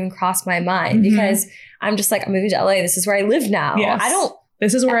like not even crossed my mind because I'm just like, I'm moving to LA. This is where I live now. Yes.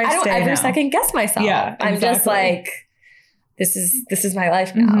 This is where I don't ever second guess myself. Yeah, exactly. I'm just like, this is my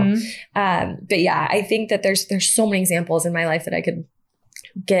life now. But yeah, I think that there's so many examples in my life that I could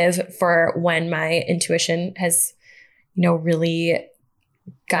give for when my intuition has, you know, really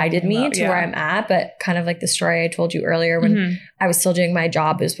guided me to where I'm at. But kind of like the story I told you earlier when I was still doing my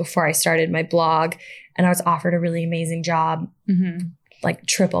job, it was before I started my blog, and I was offered a really amazing job, like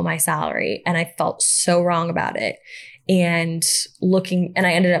triple my salary. And I felt so wrong about it. And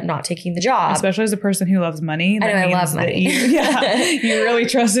I ended up not taking the job. Especially as a person who loves money. I know I love money. You really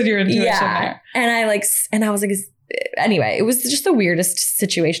trusted your intuition there. And I was like, anyway, it was just the weirdest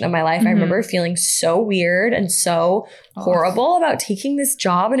situation of my life. I remember feeling so weird and so horrible about taking this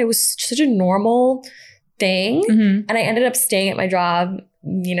job. And it was such a normal thing. And I ended up staying at my job,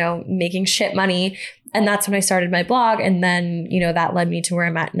 you know, making shit money. And that's when I started my blog. And then, you know, that led me to where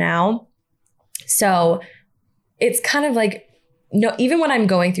I'm at now. So it's kind of like, no, even when I'm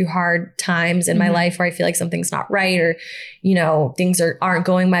going through hard times in my life where I feel like something's not right or, you know, things aren't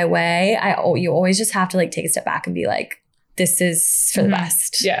going my way, you always just have to like take a step back and be like, this is for the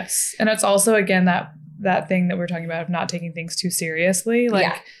best. Yes. And it's also, again, that thing that we're talking about of not taking things too seriously.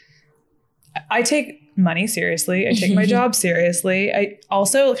 Like I take money seriously. I take my job seriously. I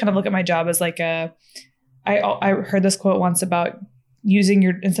also kind of look at my job as like I heard this quote once about using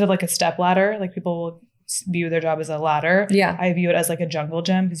instead of like a step ladder, like people will view their job as a ladder. Yeah. I view it as like a jungle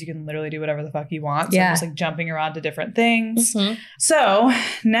gym because you can literally do whatever the fuck you want. So I'm just like jumping around to different things. So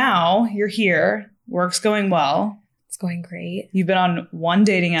now you're here. Work's going well. It's going great. You've been on one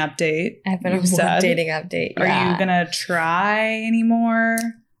dating app date. I've been on one dating app date. Are you going to try anymore?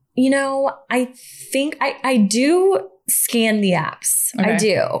 You know, I think I do scan the apps. Okay. I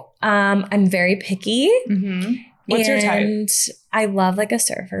do. I'm very picky. What's your type? I love like a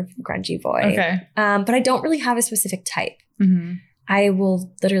surfer grungy boy. Okay. But I don't really have a specific type. I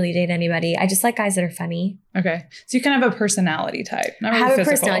will literally date anybody. I just like guys that are funny. Okay. So you kind of have a personality type. Not really I have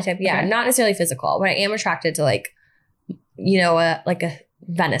physical. A personality type. Yeah. Okay. Not necessarily physical, but I am attracted to like, you know, like a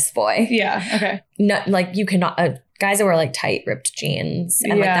Venice boy. Yeah. Okay. Not like you cannot, guys that wear like tight ripped jeans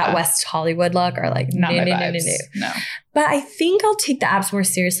and like that West Hollywood look are like, not my vibes. No. But I think I'll take the apps more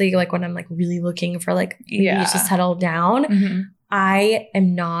seriously. Like when I'm like really looking for like, to settle down. I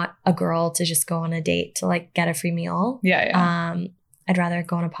am not a girl to just go on a date to like get a free meal. I'd rather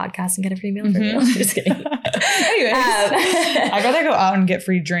go on a podcast and get a free meal for me. Just kidding. Anyways, I'd rather go out and get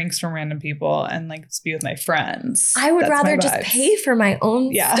free drinks from random people and like be with my friends. I would rather just pay for my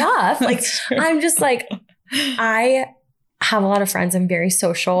own stuff. Like I'm just like, I have a lot of friends. I'm very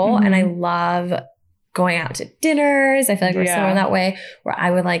social and I love going out to dinners. I feel like we're similar that way where I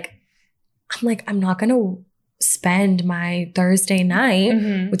would like, I'm not going to spend my Thursday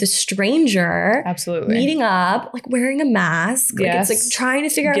night with a stranger. Absolutely. Meeting up, like wearing a mask. Like it's like trying to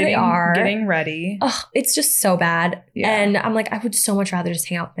figure out who they are. Getting ready. Oh, it's just so bad. Yeah. And I'm like, I would so much rather just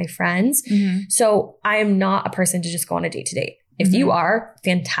hang out with my friends. So I am not a person to just go on a date to date. If you are,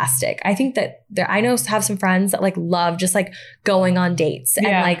 fantastic. I think that I have some friends that like love just like going on dates and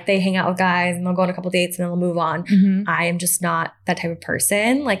like they hang out with guys and they'll go on a couple dates and then they'll move on. I am just not that type of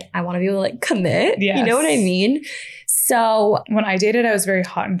person. Like I want to be able to like commit. Yes. You know what I mean? So when I dated, I was very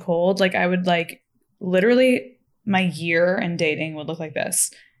hot and cold. Like I would like literally my year in dating would look like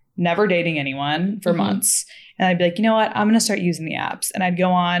this. Never dating anyone for months. And I'd be like, you know what? I'm going to start using the apps. And I'd go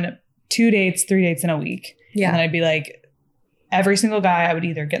on 2 dates, 3 dates in a week. Yeah. And then I'd be like, every single guy, I would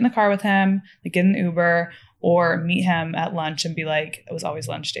either get in the car with him, like get an Uber, or meet him at lunch and be like, it was always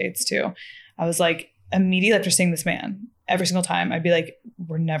lunch dates too. I was like, immediately after seeing this man, every single time, I'd be like,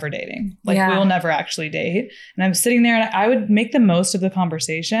 we're never dating. Like we will never actually date. And I'm sitting there and I would make the most of the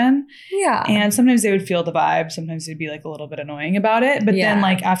conversation. Yeah. And sometimes they would feel the vibe. Sometimes they'd be like a little bit annoying about it. But then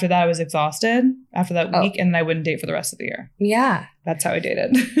like after that, I was exhausted after that week and I wouldn't date for the rest of the year. Yeah. That's how I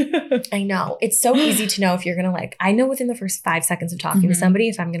dated. I know. It's so easy to know if you're going to like, I know within the first 5 seconds of talking to somebody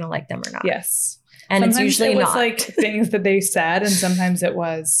if I'm going to like them or not. Yes. And sometimes it's usually it was not. like things that they said and sometimes it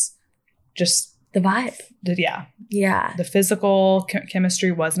was just the vibe. Yeah. The physical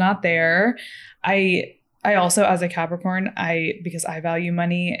chemistry was not there. I also, as a Capricorn, because I value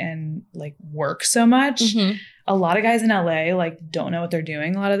money and like work so much, a lot of guys in LA like don't know what they're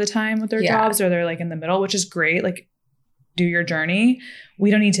doing a lot of the time with their jobs, or they're like in the middle, which is great. Like do your journey.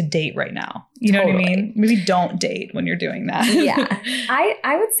 We don't need to date right now. You know what I mean? Maybe don't date when you're doing that. Yeah.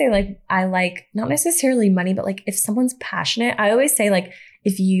 I would say like, I like not necessarily money, but like if someone's passionate, I always say like,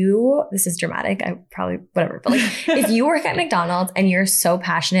 this is dramatic, I probably, whatever, but like if you work at McDonald's and you're so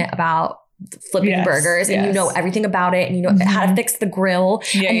passionate about flipping burgers and you know everything about it and you know how to fix the grill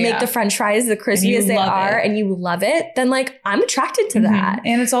and make the french fries the crispy as they are and you love it, then like I'm attracted to that.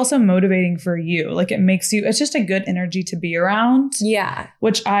 And it's also motivating for you. Like it makes you, it's just a good energy to be around. Yeah.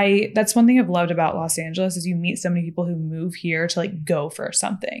 That's one thing I've loved about Los Angeles is you meet so many people who move here to like go for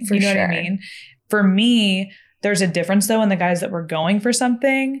something. You know what I mean? For me, there's a difference though in the guys that were going for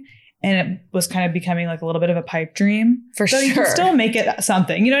something and it was kind of becoming like a little bit of a pipe dream. For sure. You can still make it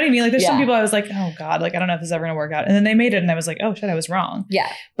something. You know what I mean? Like there's some people I was like, oh God, like I don't know if this is ever going to work out. And then they made it and I was like, oh shit, I was wrong.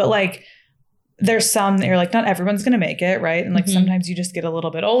 Yeah. But like there's some that you're like, not everyone's going to make it. Right. And like sometimes you just get a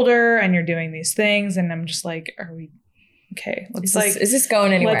little bit older and you're doing these things. And I'm just like, okay, is this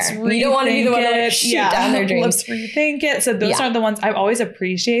going anywhere? You don't want to be the one to shoot down their dreams. Let's rethink it. So those aren't the ones I always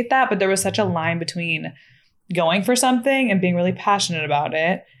appreciate that. But there was such a line between going for something and being really passionate about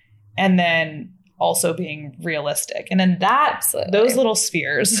it and then also being realistic. And then those little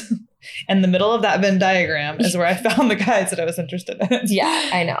spheres in the middle of that Venn diagram is where I found the guys that I was interested in. Yeah,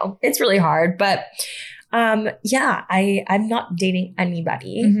 I know. It's really hard. But I'm not dating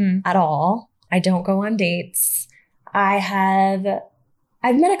anybody at all. I don't go on dates. I've met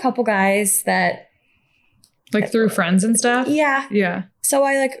a couple guys that like through friends and stuff. Yeah. Yeah. So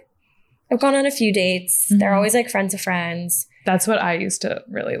I've gone on a few dates. They're always like friends of friends. That's what I used to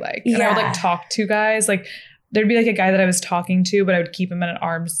really like. And I would like talk to guys. Like there'd be like a guy that I was talking to, but I would keep him at an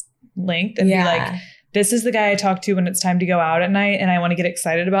arm's length and be like, this is the guy I talk to when it's time to go out at night and I want to get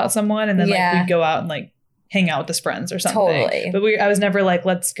excited about someone. And then like we'd go out and like hang out with his friends or something. Totally. But I was never like,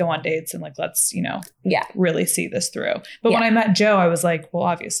 let's go on dates and like, let's, really see this through. But when I met Joe, I was like, well,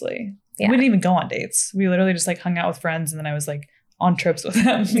 obviously we didn't even go on dates. We literally just like hung out with friends. And then I was like on trips with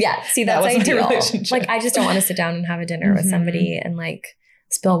him. Yeah. See, that's ideal. Like, I just don't want to sit down and have a dinner with somebody and like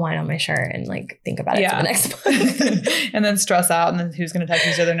spill wine on my shirt and like think about it for the next month. And then stress out and then who's going to text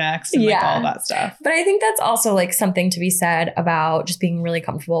each other next and like all that stuff. But I think that's also like something to be said about just being really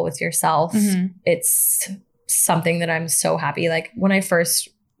comfortable with yourself. It's something that I'm so happy. Like when I first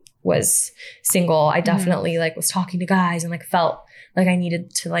was single, I definitely like was talking to guys and like felt like I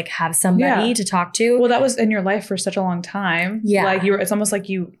needed to like have somebody to talk to. Well, that was in your life for such a long time. Yeah. Like it's almost like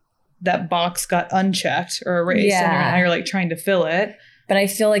that box got unchecked or erased and now you're like trying to fill it. But I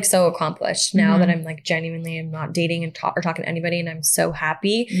feel like so accomplished now that I'm like genuinely am not dating and or talking to anybody and I'm so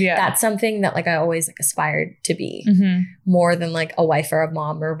happy. Yeah. That's something that like I always like aspired to be more than like a wife or a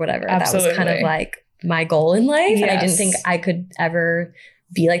mom or whatever. Absolutely. That was kind of like my goal in life. Yes. And I didn't think I could ever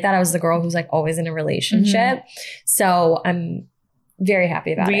be like that. I was the girl who's like always in a relationship. So I'm very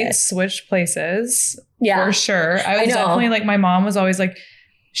happy about it. We switched places for sure. I was definitely like, my mom was always like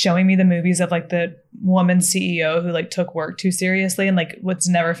showing me the movies of like the woman CEO who like took work too seriously and like what's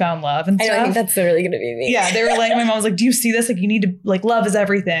never found love and stuff. I think that's really going to be me. Yeah. They were like, my mom was like, do you see this? Like you need to like love is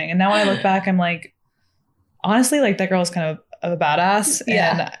everything. And now when I look back, I'm like, honestly, like that girl is kind of a badass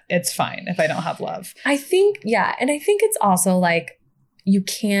and it's fine if I don't have love. I think, and I think it's also like, you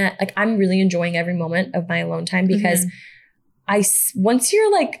can't like, I'm really enjoying every moment of my alone time because once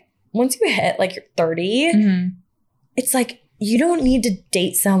you hit like you're 30, it's like, you don't need to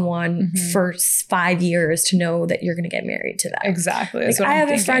date someone for 5 years to know that you're going to get married to them. Exactly. Like, I have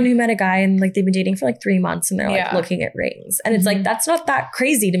a friend who met a guy and like they've been dating for like 3 months and they're like looking at rings. And it's like, that's not that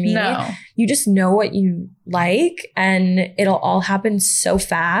crazy to me. No. You just know what you like and it'll all happen so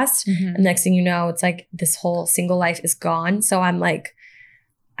fast. And next thing you know, it's like this whole single life is gone. So I'm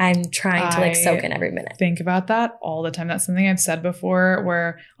trying to like soak in every minute. Think about that all the time. That's something I've said before,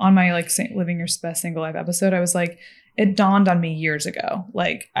 where on my like Living Your Best Single Life episode, I was like, it dawned on me years ago.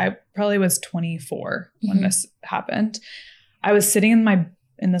 Like I probably was 24 when this happened. I was sitting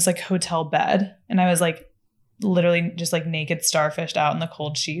in this like hotel bed and I was like literally just like naked starfished out in the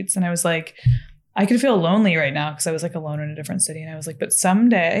cold sheets. And I was like, I could feel lonely right now because I was like alone in a different city. And I was like, but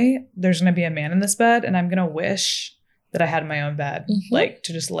someday there's going to be a man in this bed and I'm going to wish that I had my own bed, like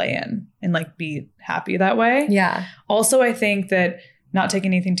to just lay in and like be happy that way. Yeah. Also, I think that not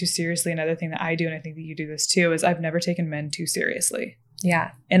taking anything too seriously, another thing that I do, and I think that you do this too, is I've never taken men too seriously.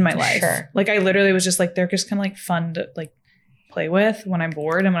 Yeah. In my life. Sure. Like I literally was just like, they're just kind of like fun to like play with when I'm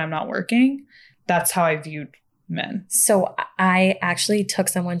bored and when I'm not working. That's how I viewed men. So I actually took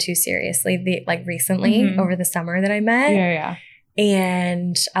someone too seriously recently over the summer that I met. Yeah.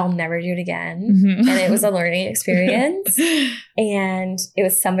 And I'll never do it again. And it was a learning experience. And it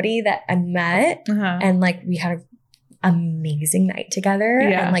was somebody that I met and like we had an amazing night together.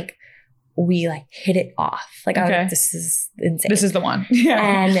 And like we like hit it off. Like I was like, this is insane. This is the one. Yeah.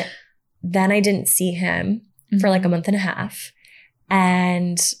 And then I didn't see him for like a month and a half.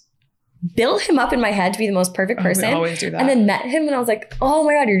 And built him up in my head to be the most perfect person. We always do that. And then met him and I was like, oh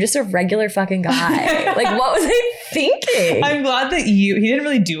my God, you're just a regular fucking guy. Like, what was I thinking? I'm glad that he didn't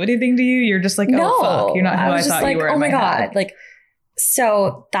really do anything to you. You're just like, oh, fuck. You're not who I thought you were. Oh my God. Head. Like,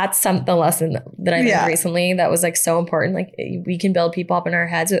 so that's the lesson that I learned recently that was like so important. Like we can build people up in our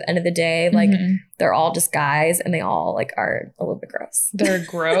heads. At the end of the day, like they're all just guys and they all like are a little bit gross. They're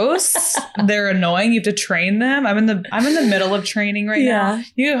gross. They're annoying. You have to train them. I'm in the middle of training right now.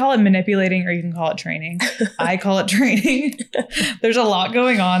 You can call it manipulating or you can call it training. I call it training. There's a lot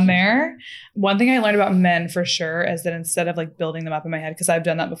going on there. One thing I learned about men for sure is that instead of like building them up in my head, because I've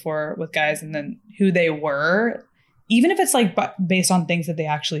done that before with guys and then who they were, even if it's like based on things that they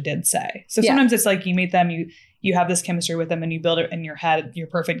actually did say. So sometimes it's like you meet them, you have this chemistry with them and you build it in your head, your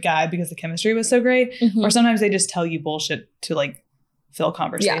perfect guy because the chemistry was so great. Or sometimes they just tell you bullshit to like fill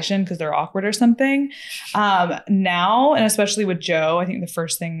conversation because they're awkward or something. Now, and especially with Joe, I think the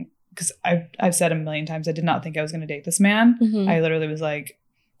first thing, because I've said a million times, I did not think I was going to date this man. I literally was like,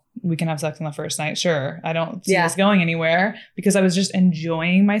 we can have sex on the first night. Sure. I don't see this going anywhere because I was just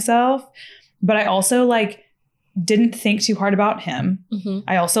enjoying myself. But I also like, didn't think too hard about him.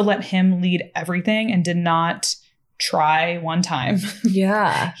 I also let him lead everything and did not try one time.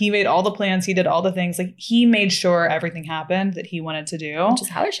 Yeah. He made all the plans. He did all the things. Like he made sure everything happened that he wanted to do. Which is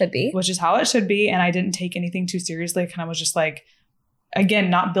how it should be. And I didn't take anything too seriously. I kind of was just like, again,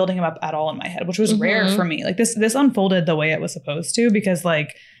 not building him up at all in my head, which was rare for me. Like this unfolded the way it was supposed to because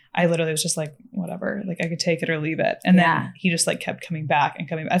like I literally was just like, whatever, like I could take it or leave it. And then he just like kept coming back and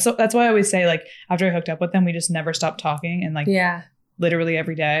coming back. So that's why I always say like after I hooked up with him, we just never stopped talking and like literally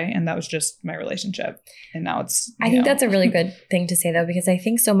every day. And that was just my relationship. And now it's, I think that's a really good thing to say though, because I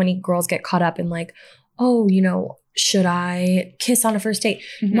think so many girls get caught up in like, oh, you know, should I kiss on a first date?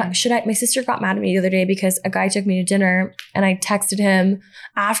 My sister got mad at me the other day because a guy took me to dinner and I texted him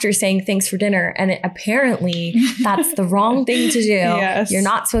after saying thanks for dinner. And apparently that's the wrong thing to do. You're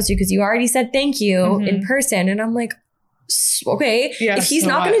not supposed to because you already said thank you in person. And I'm like, okay, if he's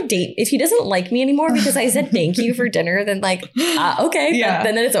not going to date, if he doesn't like me anymore because I said thank you for dinner, then like, okay,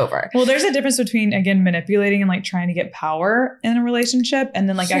 then it's over. Well, there's a difference between, again, manipulating and like trying to get power in a relationship and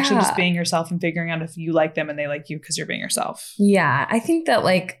then like actually just being yourself and figuring out if you like them and they like you because you're being yourself. Yeah. I think that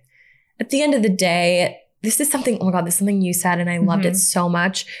like at the end of the day, this is something you said and I loved it so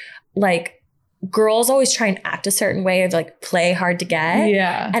much. Like girls always try and act a certain way or like play hard to get.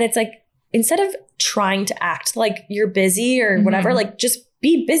 Yeah. And it's like, instead of trying to act like you're busy or whatever, like just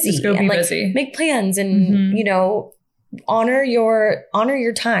be busy. Just go and be like busy. Make plans and, you know, honor your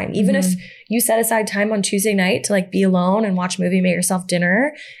time. Even if you set aside time on Tuesday night to like be alone and watch a movie, make yourself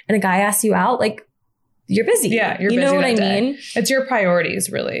dinner and a guy asks you out, like you're busy. Yeah. You're busy. You know what I mean? It's your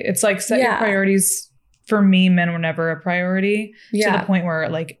priorities really. It's like set your priorities. For me, men were never a priority to the point where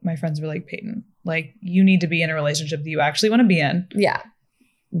like my friends were like, Peyton, like you need to be in a relationship that you actually want to be in. Yeah.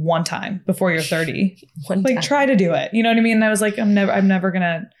 One time before you're 30. Try to do it. You know what I mean? And I was like, I'm never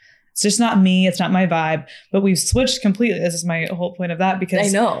gonna, it's just not me. It's not my vibe. But we've switched completely. This is my whole point of that because I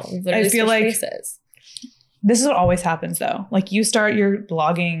know. I feel like this is what always happens though. Like you start your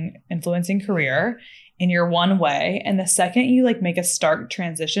blogging influencing career in your one way. And the second you like make a stark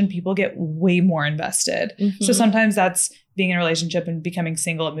transition, people get way more invested. Mm-hmm. So sometimes that's being in a relationship and becoming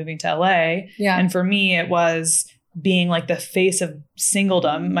single and moving to LA. Yeah. And for me, it was being like the face of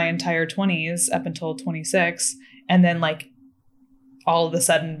singledom my entire 20s up until 26. And then like all of a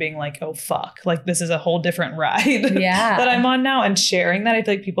sudden being like, oh, fuck, like this is a whole different ride that I'm on now. And sharing that, I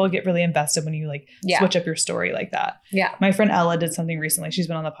feel like people get really invested when you like switch up your story like that. Yeah. My friend Ella did something recently. She's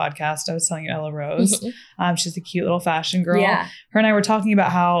been on the podcast. I was telling you, Ella Rose. Mm-hmm. She's a cute little fashion girl. Yeah. Her and I were talking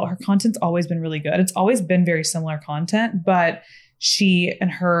about how her content's always been really good. It's always been very similar content, but she and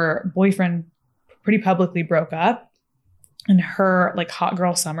her boyfriend pretty publicly broke up, and her like hot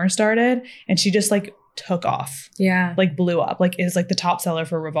girl summer started, and she just like took off. Yeah. Like blew up, like is like the top seller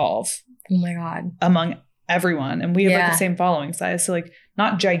for Revolve. Oh my God. Among everyone. And we have like the same following size. So like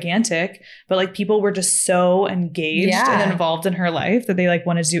not gigantic, but like people were just so engaged and involved in her life that they like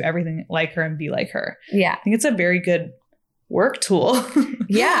wanted to do everything like her and be like her. Yeah. I think it's a very good work tool.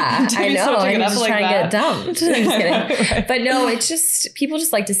 Yeah. I know. I'm just trying to get dumped. I'm just kidding. Right. But no, it's just, people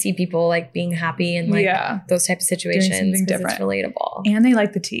just like to see people like being happy in like those types of situations because it's relatable. And they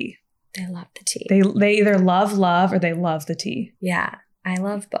like the tea. They love the tea. They either love or they love the tea. Yeah. I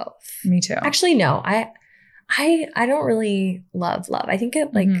love both. Me too. Actually, no. I don't really love. I think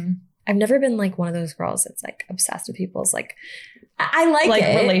it like I've never been like one of those girls that's like obsessed with people's like I like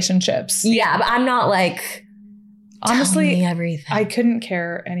it. Relationships. Yeah, but I'm not like honestly tell me everything. I couldn't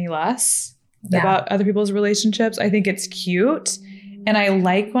care any less about other people's relationships. I think it's cute. And I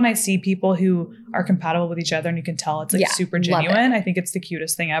like when I see people who are compatible with each other and you can tell it's like super genuine. I think it's the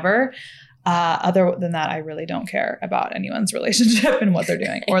cutest thing ever. Other than that, I really don't care about anyone's relationship and what they're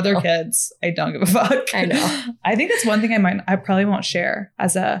doing or their kids. I don't give a fuck. I know. I think that's one thing I probably won't share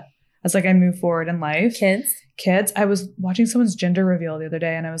as like I move forward in life. Kids. I was watching someone's gender reveal the other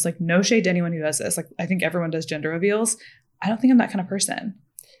day and I was like, no shade to anyone who does this. Like, I think everyone does gender reveals. I don't think I'm that kind of person.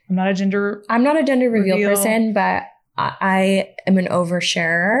 I'm not a gender reveal person, but I am an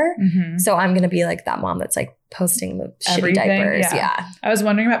oversharer. Mm-hmm. So I'm going to be like that mom that's like posting the shitty diapers. Yeah. I was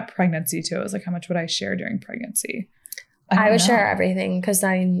wondering about pregnancy too. I was like, how much would I share during pregnancy? I would share everything because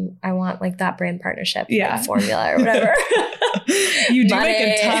I want like that brand partnership, like formula or whatever. You do make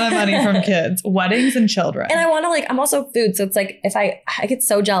a ton of money from kids, weddings and children. And I want to like, I'm also food. So it's like, if I get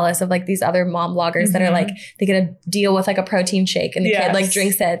so jealous of like these other mom bloggers that are like, they get a deal with like a protein shake and the kid like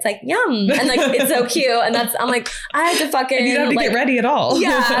drinks it. It's like, yum. And like, it's so cute. And I'm like, I have to fucking. And you don't have to get ready at all.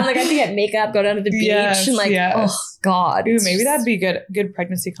 Yeah. I'm like, I have to get makeup, go down to the beach and like, oh God. Ooh, maybe that'd be good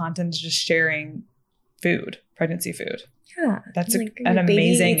pregnancy content, just sharing pregnancy food. Yeah. That's like an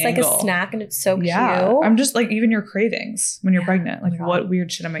amazing It's angle. like a snack and it's so cute. I'm just like, even your cravings when you're pregnant, like what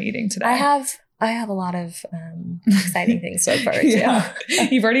weird shit am I eating today? I have a lot of exciting things to look forward to.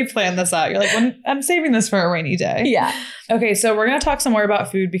 You've already planned this out. You're like, I'm saving this for a rainy day. Yeah. Okay. So we're going to talk some more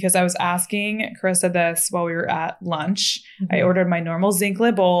about food because I was asking Carissa this while we were at lunch. Mm-hmm. I ordered my normal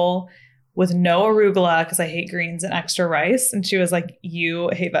Zinkle bowl with no arugula because I hate greens and extra rice. And she was like, you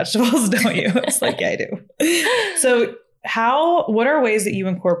hate vegetables, don't you? It's like, yeah, I do. So what are ways that you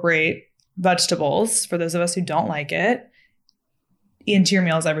incorporate vegetables, for those of us who don't like it, into your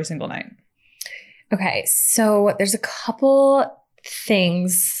meals every single night? Okay. So there's a couple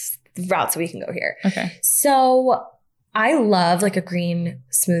routes that we can go here. Okay. So I love like a green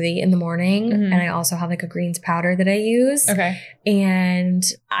smoothie in the morning. Mm-hmm. And I also have like a greens powder that I use. Okay. And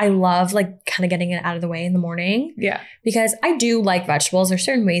I love like kind of getting it out of the way in the morning. Yeah. Because I do like vegetables. There's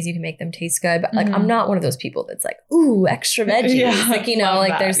certain ways you can make them taste good. But like, I'm not one of those people that's like, ooh, extra veggies. Yeah, like, you know,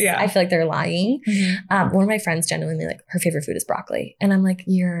 like I feel like they're lying. Mm-hmm. One of my friends genuinely like her favorite food is broccoli. And I'm like,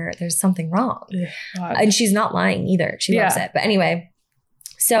 there's something wrong. And she's not lying either. She loves it. But anyway,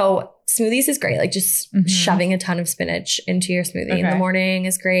 so smoothies is great. Like just shoving a ton of spinach into your smoothie in the morning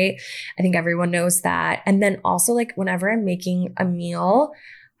is great. I think everyone knows that. And then also like whenever I'm making a meal,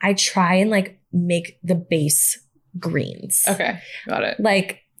 I try and like make the base greens. Okay. Got it.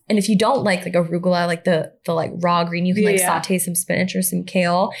 Like, and if you don't like arugula, like the like raw green, you can like saute some spinach or some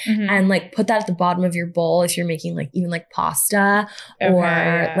kale and like put that at the bottom of your bowl if you're making like even like pasta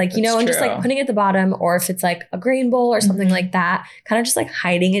or like, you know, and just like putting it at the bottom, or if it's like a grain bowl or something like that, kind of just like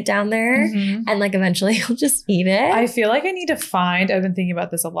hiding it down there and like eventually you'll just eat it. I feel like I need to I've been thinking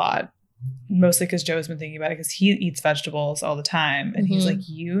about this a lot, mostly because Joe's been thinking about it because he eats vegetables all the time. And he's like,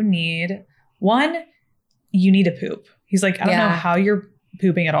 you need a poop. He's like, I don't know how you're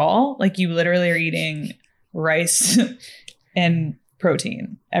pooping at all. Like you literally are eating rice and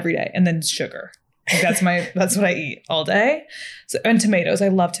protein every day and then sugar. Like that's what I eat all day. So, and tomatoes. I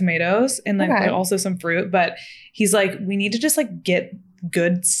love tomatoes and like also some fruit, but he's like, we need to just like get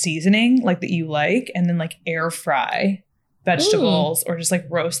good seasoning like that you like, and then like air fry vegetables or just like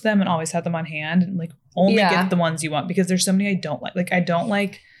roast them and always have them on hand and like only get the ones you want, because there's so many I don't like. Like I don't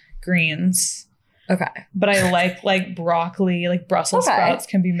like greens. Okay. But I like broccoli, like Brussels sprouts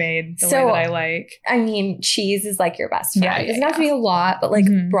can be made the way that I like. I mean, cheese is like your best friend. Yeah, it doesn't have to be a lot, but like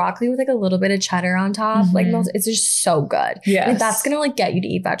broccoli with like a little bit of cheddar on top, like it's just so good. Yeah. Like, that's going to like get you to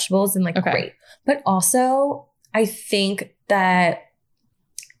eat vegetables and like great. But also I think that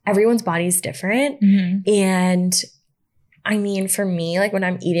everyone's body is different. And I mean, for me, like when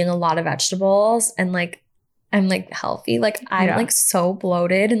I'm eating a lot of vegetables and like I'm like healthy, like I'm like so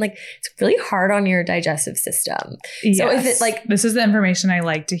bloated and like it's really hard on your digestive system. Yes. So if it like, this is the information I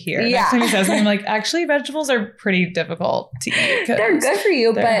like to hear. Yeah. Next time you say something, I'm like, actually vegetables are pretty difficult to eat. They're good for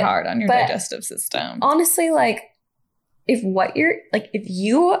you, they're hard on your digestive system. Honestly, like this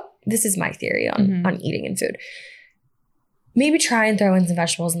is my theory on eating and food. Maybe try and throw in some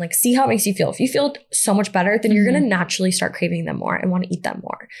vegetables and like see how it makes you feel. If you feel so much better, then you're going to naturally start craving them more and want to eat them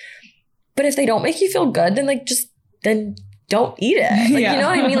more. But if they don't make you feel good, then like then don't eat it. Like, you know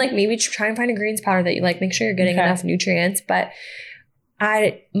what I mean? Like maybe try and find a greens powder that you like. Make sure you're getting enough nutrients. But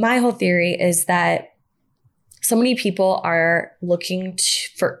my whole theory is that so many people are looking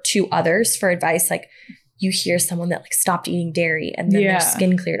to others for advice. Like you hear someone that like stopped eating dairy and then their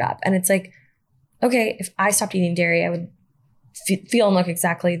skin cleared up. And it's like, okay, if I stopped eating dairy, I would feel and look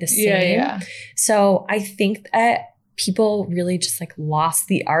exactly the same. Yeah. So I think that people really just like lost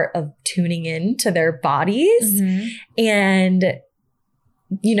the art of tuning in to their bodies and,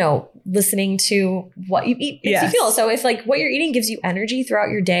 you know, listening to what you eat makes you feel. So if like what you're eating gives you energy throughout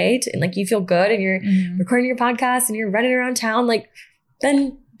your day and like you feel good and you're recording your podcast and you're running around town, like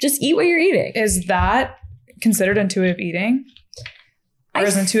then just eat what you're eating. Is that considered intuitive eating? Or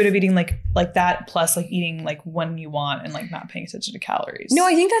is intuitive eating like that plus like eating like when you want and like not paying attention to calories? No,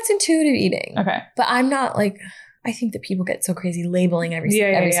 I think that's intuitive eating. Okay. But I'm not like, I think that people get so crazy labeling every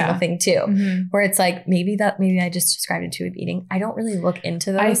single thing too, where it's like, maybe I just described intuitive eating. I don't really look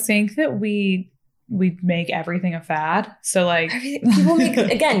into those. I think that we make everything a fad. So like people make,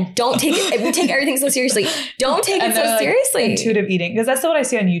 again, don't take it. We take everything so seriously. Don't take it so like, seriously. Intuitive eating. Because that's what I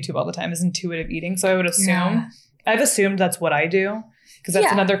see on YouTube all the time is intuitive eating. So I would assume, I've assumed that's what I do. Because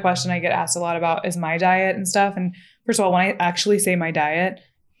that's another question I get asked a lot about is my diet and stuff. And first of all, when I actually say my diet,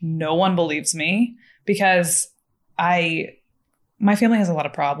 no one believes me because my family has a lot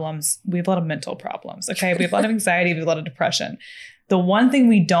of problems. We have a lot of mental problems. Okay. We have a lot of anxiety. We have a lot of depression. The one thing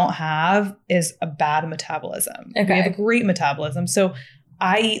we don't have is a bad metabolism. Okay. We have a great metabolism. So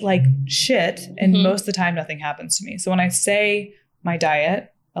I eat like shit and most of the time nothing happens to me. So when I say my diet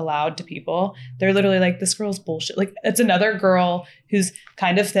aloud to people, they're literally like, this girl's bullshit. Like it's another girl who's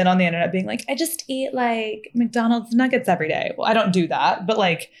kind of thin on the internet being like, I just eat like McDonald's nuggets every day. Well, I don't do that, but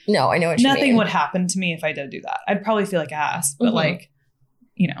like, no, I know what you mean. Nothing would happen to me if I did do that. I'd probably feel like ass, but like,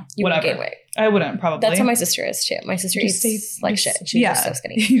 you know, you whatever. Would gain weight. I wouldn't probably. That's how my sister is too. My sister eats like shit. And she's just so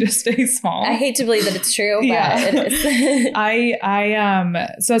skinny. You just stay small. I hate to believe that it's true, but it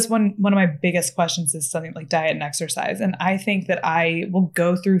is. So that's one of my biggest questions is something like diet and exercise. And I think that I will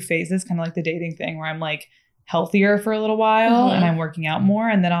go through phases, kind of like the dating thing where I'm like healthier for a little while and I'm working out more.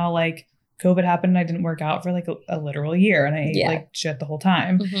 And then I'll like, COVID happened and I didn't work out for like a literal year and I ate like shit the whole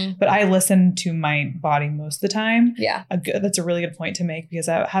time. But I listen to my body most of the time. Yeah. That's a really good point to make because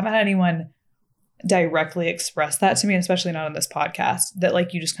I haven't had anyone directly express that to me, especially not on this podcast, that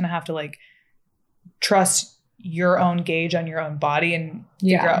like you just kind of have to like trust your own gauge on your own body and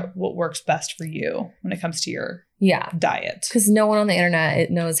figure out what works best for you when it comes to your diet. Because no one on the internet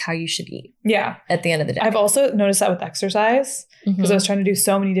knows how you should eat. Yeah. At the end of the day. I've also noticed that with exercise because I was trying to do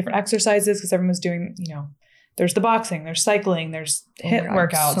so many different exercises because everyone was doing, you know, there's the boxing, there's cycling, there's HIIT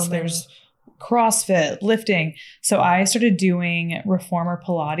workouts, there's CrossFit, lifting. So I started doing reformer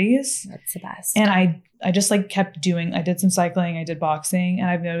Pilates. That's the best. And I just like kept doing, I did some cycling, I did boxing, and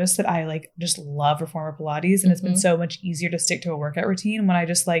I've noticed that I like just love reformer Pilates and it's been so much easier to stick to a workout routine when I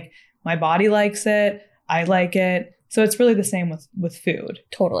just like, my body likes it, I like it. So it's really the same with food.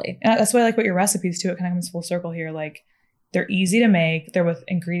 Totally. And that's why I like what your recipes too. It kind of comes full circle here. Like they're easy to make. They're with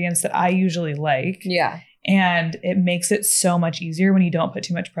ingredients that I usually like. Yeah. And it makes it so much easier when you don't put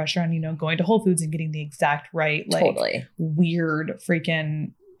too much pressure on, you know, going to Whole Foods and getting the exact right, like weird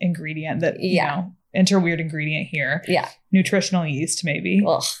freaking ingredient that, you know, enter weird ingredient here. Yeah. Nutritional yeast, maybe.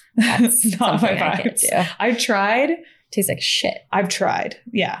 Ugh, that's not my vibes. I've tried. Tastes like shit. I've tried.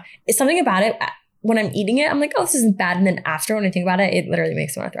 Yeah. It's something about it. When I'm eating it, I'm like, oh, this isn't bad. And then after, when I think about it, it literally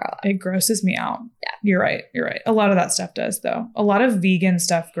makes me want to throw up. It grosses me out. Yeah. You're right. A lot of that stuff does, though. A lot of vegan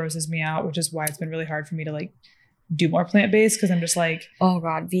stuff grosses me out, which is why it's been really hard for me to like do more plant-based because I'm just like, oh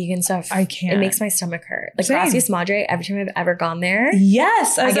God, vegan stuff. I can't. It makes my stomach hurt. Like Same. Gracias Madre, every time I've ever gone there,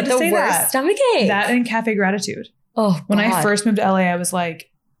 yes, I get the worst stomach ache. That and Cafe Gratitude. Oh, God. When I first moved to LA, I was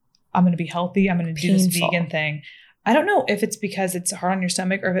like, I'm going to be healthy. I'm going to do this vegan thing. I don't know if it's because it's hard on your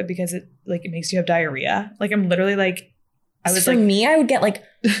stomach or if it's because it makes you have diarrhea. Like I'm literally like, for me, I would get like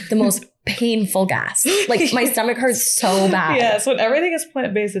the most painful gas. Like my stomach hurts so bad. Yeah. So when everything is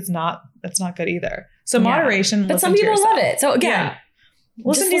plant-based, that's not good either. So moderation. But some people love it. So again,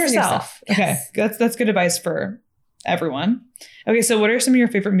 listen to yourself. Yes. Okay. That's good advice for everyone. Okay. So what are some of your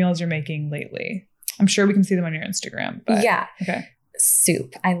favorite meals you're making lately? I'm sure we can see them on your Instagram. But, yeah. Okay.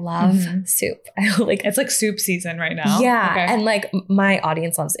 Soup. I love soup. It's like soup season right now. Yeah. Okay. And like my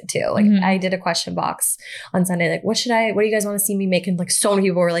audience loves it too. Like I did a question box on Sunday. Like, what do you guys want to see me make? And like so many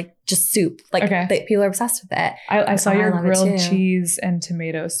people were like, just soup. Like people are obsessed with it. I saw your grilled cheese and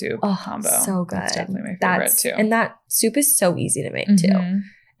tomato soup combo. So good. That's definitely my favorite too. And that soup is so easy to make too.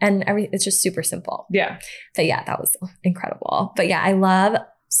 And it's just super simple. Yeah. But yeah, that was incredible. But yeah, I love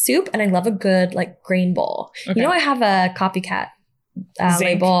soup and I love a good like grain bowl. Okay. You know, I have a copycat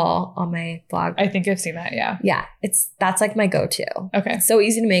label on my blog. I think I've seen that. Yeah. Yeah. That's like my go-to. Okay. It's so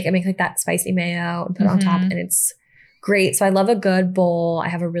easy to make. I make like that spicy mayo and put it on top and it's great. So I love a good bowl. I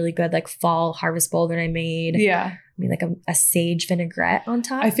have a really good like fall harvest bowl that I made. Yeah. I mean like a sage vinaigrette on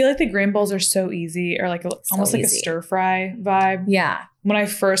top. I feel like the grain bowls are so easy or like almost like a stir fry vibe. Yeah. When I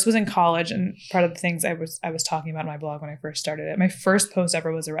first was in college and part of the things I was talking about in my blog when I first started it, my first post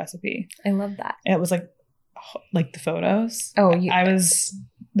ever was a recipe. I love that. And it was like the photos. Oh,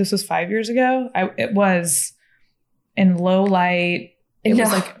 this was 5 years ago. It was in low light. It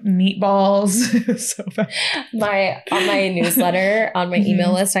was like meatballs. It was so bad. On my newsletter, on my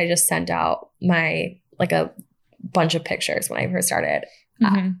email list, I just sent out a bunch of pictures when I first started.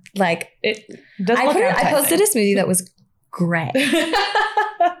 I posted a smoothie that was gray.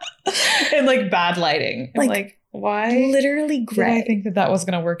 And like bad lighting. Like why? Literally gray. Did I think that was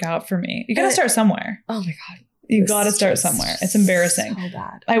going to work out for me? You got to start somewhere. Oh my God. You got to start somewhere. It's embarrassing. So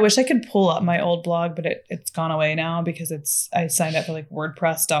bad. I wish I could pull up my old blog, but it's gone away now because I signed up for like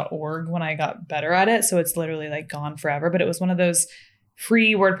WordPress.org when I got better at it. So it's literally like gone forever. But it was one of those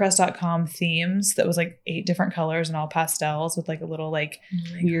free WordPress.com themes that was like 8 different colors and all pastels with like a little like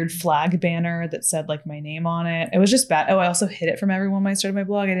weird flag banner that said like my name on it. It was just bad. Oh, I also hid it from everyone when I started my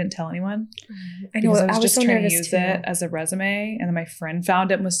blog. I didn't tell anyone. I know. I was just so trying to use it as a resume. And then my friend found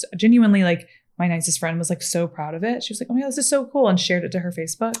it and was genuinely like, my nicest friend was like so proud of it. She was like, oh my God, this is so cool. And shared it to her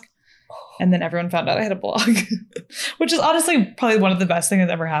Facebook. And then everyone found out I had a blog, which is honestly probably one of the best things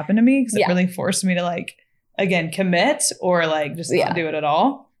that's ever happened to me because it really forced me to like, again, commit or like just not do it at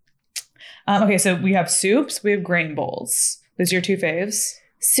all. Okay. So we have soups. We have grain bowls. Those are your 2 faves?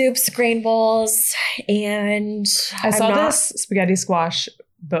 Soups, grain bowls, and I saw this spaghetti squash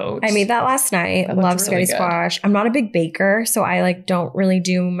boat. I made that last night. I love spaghetti squash. I'm not a big baker, so I like don't really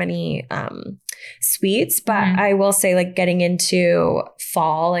do many sweets, but I will say like getting into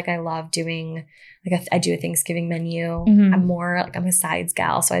fall, like I love doing I do a Thanksgiving menu. I'm a sides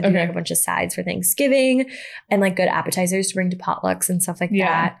gal, so I do like a bunch of sides for Thanksgiving and like good appetizers to bring to potlucks and stuff like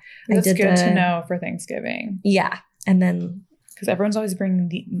that. That's good to know for Thanksgiving. Yeah, and then because everyone's always bringing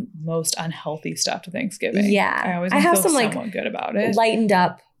the most unhealthy stuff to Thanksgiving. Yeah, I have feel some somewhat good about it. Lightened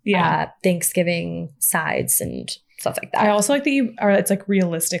up Thanksgiving sides and stuff like that. I also like that it's like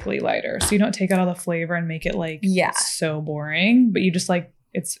realistically lighter, so you don't take out all the flavor and make it like so boring, but you just like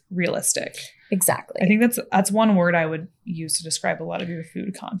it's realistic. Exactly. I think that's one word I would use to describe a lot of your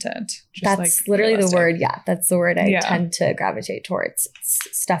food content. Just that's like literally realistic. The word. Yeah, that's the word I tend to gravitate towards.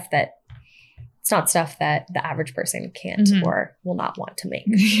 It's not stuff that the average person can't or will not want to make.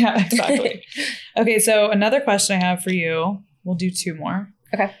 Yeah, exactly. Okay, so another question I have for you. We'll do 2 more.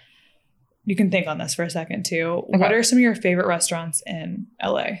 Okay. You can think on this for a second too. Okay. What are some of your favorite restaurants in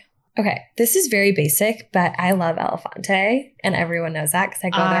LA? Okay, this is very basic, but I love Elefante, and everyone knows that because I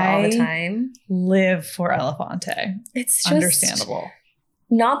go there all the time. Live for Elefante. It's just understandable.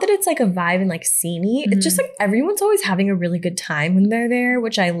 Not that it's like a vibe and like sceney. It's just like everyone's always having a really good time when they're there,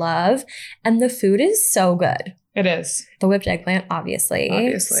 which I love. And the food is so good. It is. The whipped eggplant,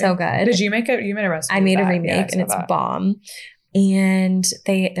 obviously. So good. Did you make it? You made a recipe. I made a remake and it's bomb. And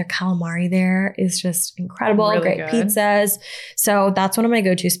their calamari there is just incredible. Really great good. Pizzas. So that's one of my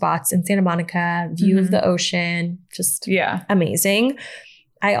go-to spots in Santa Monica. View of the ocean. Just amazing.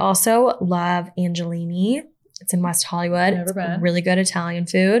 I also love Angelini. It's in West Hollywood. Never been. Really good Italian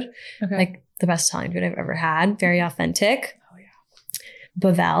food. Okay. Like the best Italian food I've ever had. Very authentic. Oh yeah.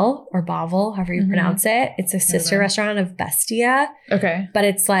 Bavel or Bavel, however you pronounce it. It's a sister restaurant of Bestia. Okay. But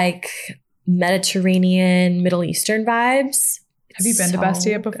it's like Mediterranean, Middle Eastern vibes. Have you been to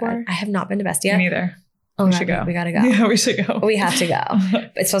Bestia before? Good. I have not been to Bestia. Me neither. Oh, we should go. We gotta go. Yeah, we should go. We have to go.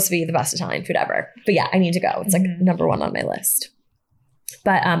 It's supposed to be the best Italian food ever. But yeah, I need to go. It's like number one on my list.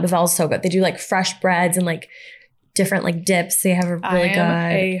 But Bavel's so good. They do like fresh breads and like different like dips. They have a really good.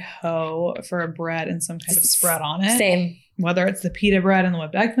 I am a hoe for a bread and some kind of spread on it. Same. Whether it's the pita bread and the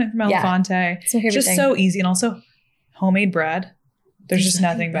whipped eggplant from Elefante. It's my favorite just thing. so easy. And also homemade bread. There's just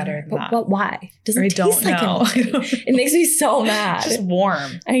nothing better than that. But why? Doesn't it taste like know. It makes me so mad. It's just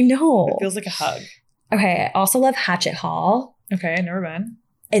warm. I know. It feels like a hug. Okay. I also love Hatchet Hall. Okay. I've never been.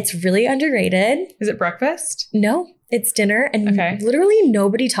 It's really underrated. Is it breakfast? No, it's dinner. And literally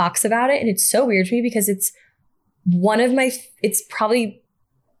nobody talks about it. And it's so weird to me because it's it's probably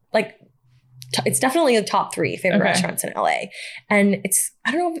like, it's definitely the top 3 favorite restaurants in LA. And it's,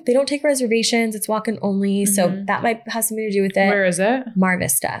 I don't know, they don't take reservations. It's walk-in only. So that might have something to do with it. Where is it? Mar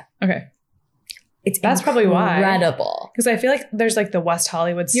Vista. Okay. That's probably why. Incredible. Because I feel like there's like the West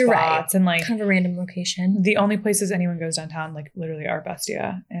Hollywood spots. You're right. And like kind of a random location. The only places anyone goes downtown like literally are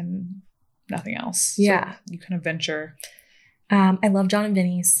Bestia and nothing else. Yeah. So you kind of venture. I love John and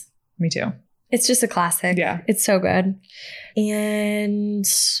Vinny's. Me too. It's just a classic. Yeah. It's so good. And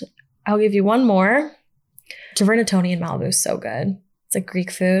I'll give you one more. Tavernatoni in Malibu is so good. It's like Greek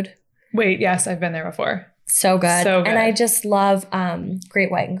food. Wait, yes, I've been there before. So good. So good. And I just love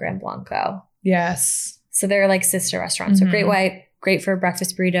Great White and Gran Blanco. Yes. So they're like sister restaurants. So Great White, great for a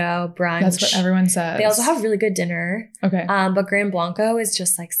breakfast burrito, brunch. That's what everyone says. They also have really good dinner. Okay. But Gran Blanco is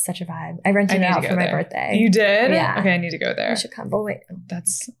just like such a vibe. I rented it out for my birthday. You did? Yeah. Okay, I need to go there. You should come. But wait.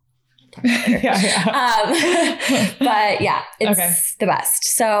 That's... yeah. But yeah, it's the best.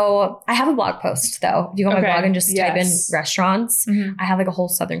 So I have a blog post though. If you go on my blog and just type in restaurants, I have like a whole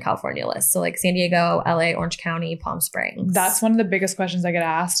Southern California list. So like San Diego, LA, Orange County, Palm Springs. That's one of the biggest questions I get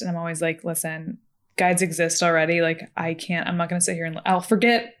asked. And I'm always like, listen, guides exist already. Like I'm not going to sit here and I'll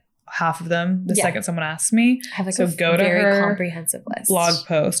forget half of them the second someone asks me. I have like so go to very her comprehensive list. Blog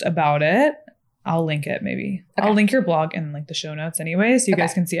post about it. I'll link it maybe. Okay. I'll link your blog in like the show notes anyway. So you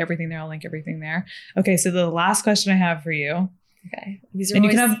guys can see everything there. I'll link everything there. Okay. So the last question I have for you. Okay. These are and you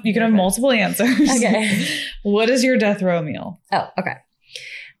can have multiple answers. Okay. What is your death row meal? Oh, okay.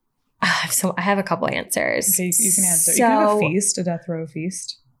 So I have a couple answers. Okay. You can answer. So, you can have a feast, a death row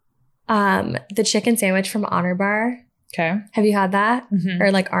feast. The chicken sandwich from Honor Bar. Okay. Have you had that?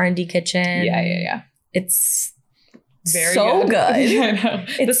 Or like R&D Kitchen? Yeah. It's very so good. I know.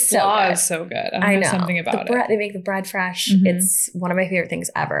 It's the slaw is so good. I know something about it. They make the bread fresh. It's one of my favorite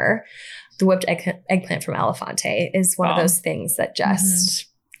things ever. The whipped eggplant from Elefante is one of those things that just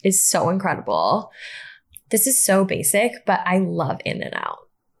is so incredible. This is so basic, but I love In-N-Out.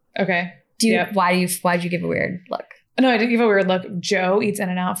 Okay. Why'd you give a weird look? No, I didn't give a weird look. Joe eats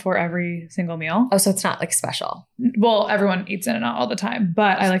In-N-Out for every single meal. Oh, so it's not like special. Well, everyone eats In-N-Out all the time,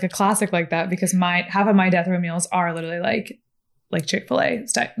 but I like a classic like that because half of my death row meals are literally like Chick-fil-A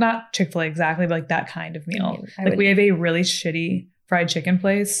style. Not Chick-fil-A exactly, but like that kind of meal. We have a really shitty fried chicken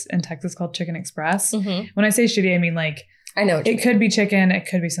place in Texas called Chicken Express. When I say shitty, I mean like I know it could be chicken, it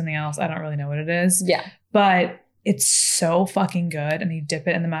could be something else. I don't really know what it is. Yeah, but it's so fucking good. And you dip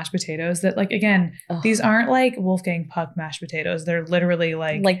it in the mashed potatoes that like, again, these aren't like Wolfgang Puck mashed potatoes. They're literally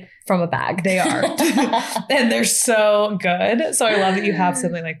like from a bag. They are. And they're so good. So I love that you have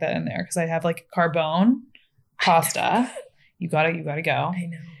something like that in there. Cause I have like carbone pasta. You gotta go. I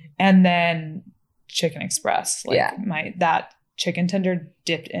know. And then Chicken Express. That chicken tender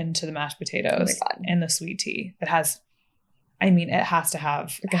dipped into the mashed potatoes and the sweet tea. It has to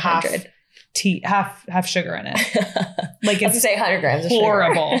have like 100. Half sugar in it. Like it's 100 grams of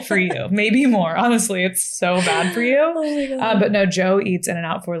horrible for you. Maybe more. Honestly, it's so bad for you. Oh my God. But no, Joe eats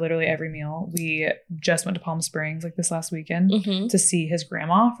In-N-Out for literally every meal. We just went to Palm Springs like this last weekend to see his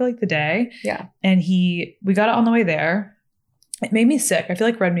grandma for like the day. Yeah. And we got it on the way there. It made me sick. I feel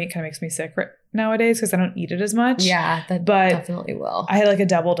like red meat kind of makes me sick nowadays because I don't eat it as much. Yeah, that definitely will. I had like a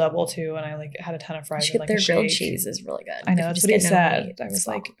double too, and I like had a ton of fries. Their grilled cheese is really good. I know, that's what he said. I was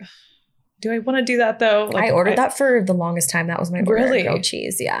like, do I want to do that though? Like, I ordered that for the longest time. That was my order. Really? Grilled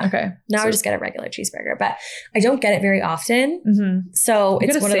cheese. Yeah. Okay. Now I just get a regular cheeseburger, but I don't get it very often. So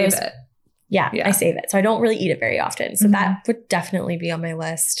it's one of those. Yeah, I save it. So I don't really eat it very often. So that would definitely be on my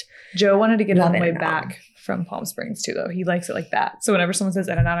list. Joe wanted to get it on the way back from Palm Springs too, though. He likes it like that. So whenever someone says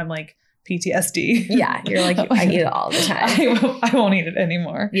In-N-Out, I'm like, PTSD. Yeah. You're like, I eat it all the time. I won't eat it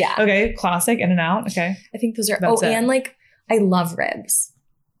anymore. Yeah. Okay. Classic In-N-Out. Okay. I think those are, and like, I love ribs.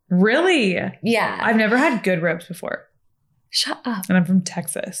 Really? Yeah. I've never had good ribs before. Shut up. And I'm from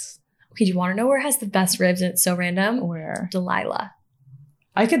Texas. Okay. Do you want to know where it has the best ribs and it's so random? Where? Delilah.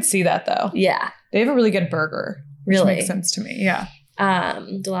 I could see that though. Yeah. They have a really good burger. Really? Which makes sense to me. Yeah.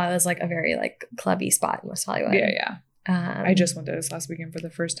 Delilah's like a very like clubby spot in West Hollywood. Yeah. I just went there this last weekend for the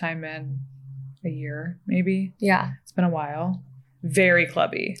first time in a year, maybe. Yeah. It's been a while. Very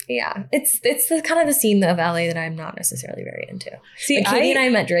clubby. Yeah. It's the kind of the scene of LA that I'm not necessarily very into. See, like Katie and I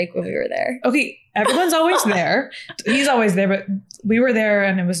met Drake when we were there. Okay. Everyone's always there. He's always there, but we were there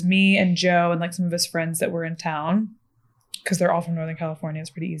and it was me and Joe and like some of his friends that were in town because they're all from Northern California. It's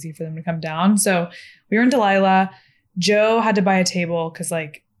pretty easy for them to come down. So we were in Delilah. Joe had to buy a table because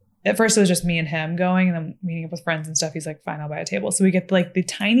like at first it was just me and him going and then meeting up with friends and stuff. He's like, fine, I'll buy a table. So we get like the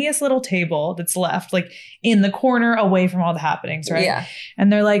tiniest little table that's left like in the corner away from all the happenings, right? Yeah.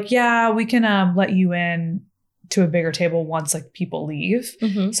 And they're like, yeah, we can let you in to a bigger table once like people leave.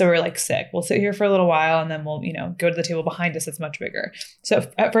 Mm-hmm. So we're like, sick. We'll sit here for a little while and then we'll, go to the table behind us that's much bigger. So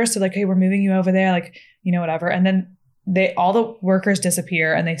at first they're like, hey, we're moving you over there, like, whatever. And then all the workers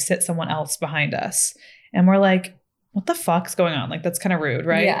disappear and they sit someone else behind us. And we're like, what the fuck's going on? Like, that's kind of rude,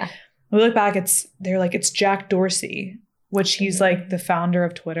 right? Yeah. We look back, they're like, it's Jack Dorsey, which he's like the founder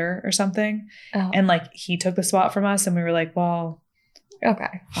of Twitter or something. Oh. And like, he took the spot from us and we were like, well,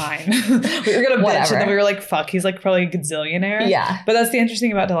 okay, fine. We were going to bitch and then we were like, fuck, he's like probably a gazillionaire. Yeah. But that's the interesting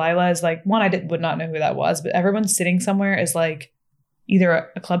thing about Delilah is like, one, would not know who that was, but everyone sitting somewhere is like either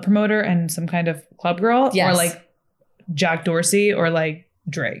a club promoter and some kind of club girl or like Jack Dorsey or like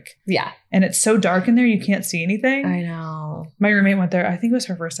Drake. Yeah. And it's so dark in there, you can't see anything. I know. My roommate went there. I think it was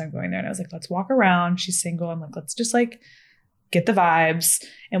her first time going there. And I was like, let's walk around. She's single. I'm like, let's just like get the vibes.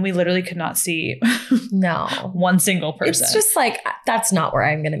 And we literally could not see one single person. It's just like, that's not where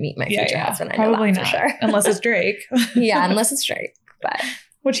I'm going to meet my future husband. Probably I know that not. for sure. Unless it's Drake. Yeah, unless it's Drake. But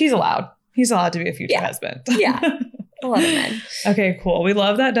which he's allowed. He's allowed to be a future husband. Yeah. A lot of men. Okay, cool. We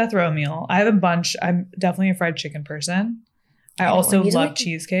love that death row meal. I have a bunch. I'm definitely a fried chicken person. I also love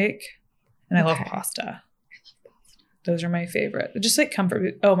cheesecake and I love pasta. Those are my favorite. Just like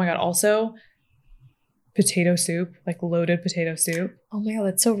comfort. Oh my God. Also potato soup, like loaded potato soup. Oh my God.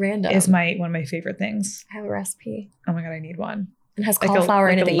 That's so random. Is one of my favorite things. I have a recipe. Oh my God. I need one. It has cauliflower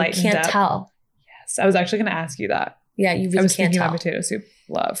in it that you can't tell. Yes. I was actually going to ask you that. Yeah. You really I was can't thinking tell. about potato soup.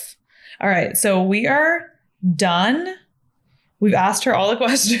 Love. All right. So we are done. We've asked her all the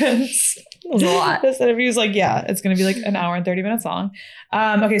questions. It was a lot. This interview is like, it's going to be like an hour and 30 minutes long.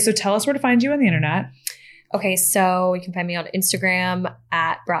 Okay, so tell us where to find you on the internet. Okay, so you can find me on Instagram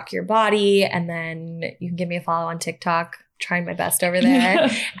at Brock Your Body, and then you can give me a follow on TikTok. Trying my best over there.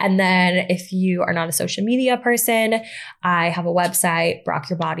 And then if you are not a social media person, I have a website,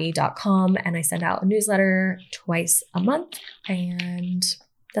 brockyourbody.com, and I send out a newsletter twice a month. And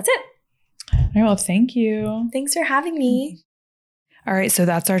that's it. All right, well, thank you. Thanks for having me. All right, so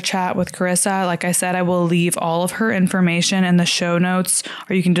that's our chat with Carissa. Like I said, I will leave all of her information in the show notes,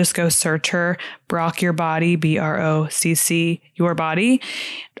 or you can just go search her, Brock Your Body, BROCC Your Body.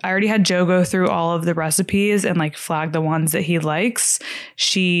 I already had Joe go through all of the recipes and like flag the ones that he likes.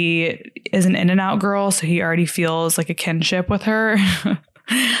 She is an In-N-Out girl, so he already feels like a kinship with her.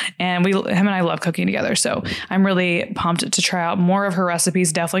 And him and I love cooking together. So I'm really pumped to try out more of her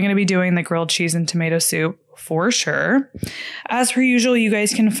recipes. Definitely going to be doing the grilled cheese and tomato soup for sure. As per usual, you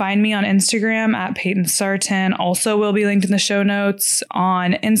guys can find me on Instagram at Peyton Sarton. Also will be linked in the show notes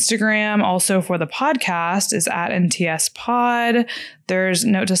on Instagram. Also for the podcast is at NTS Pod. There's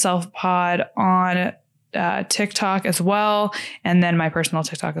Note to Self Pod on TikTok as well, and then my personal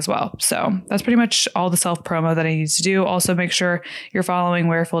TikTok as well. So that's pretty much all the self promo that I need to do. Also make sure you're following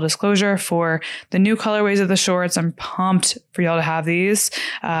Wear Full Disclosure for the new colorways of the shorts. I'm pumped for y'all to have these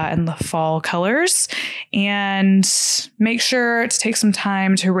in the fall colors, and make sure to take some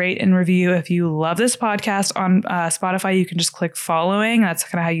time to rate and review. If you love this podcast on Spotify, you can just click following. That's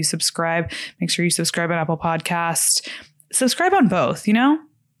kind of how you subscribe. Make sure you subscribe on Apple Podcasts. Subscribe on both,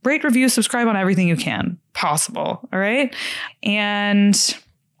 rate, review, subscribe on everything you can possible. All right. And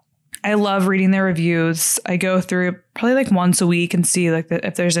I love reading their reviews. I go through probably like once a week and see like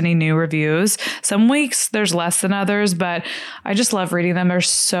if there's any new reviews. Some weeks there's less than others, but I just love reading them. They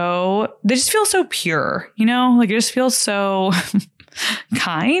just feel so pure, like it just feels so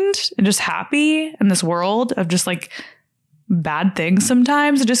kind and just happy in this world of just like bad things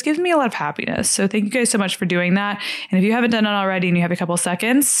sometimes. It just gives me a lot of happiness. So thank you guys so much for doing that. And if you haven't done it already and you have a couple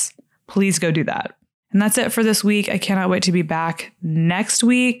seconds, please go do that. And that's it for this week. I cannot wait to be back next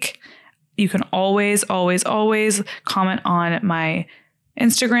week. You can always, always, always comment on my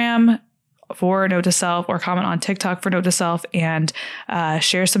Instagram. for Note to Self or comment on TikTok for Note to Self and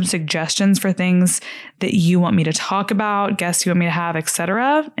share some suggestions for things that you want me to talk about, guests you want me to have,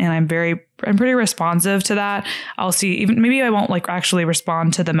 etc. And I'm pretty responsive to that. I'll see, even maybe I won't like actually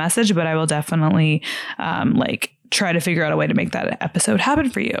respond to the message, but I will definitely try to figure out a way to make that episode happen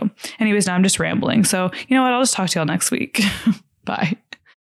for you. Anyways, now I'm just rambling. So you know what? I'll just talk to y'all next week. Bye.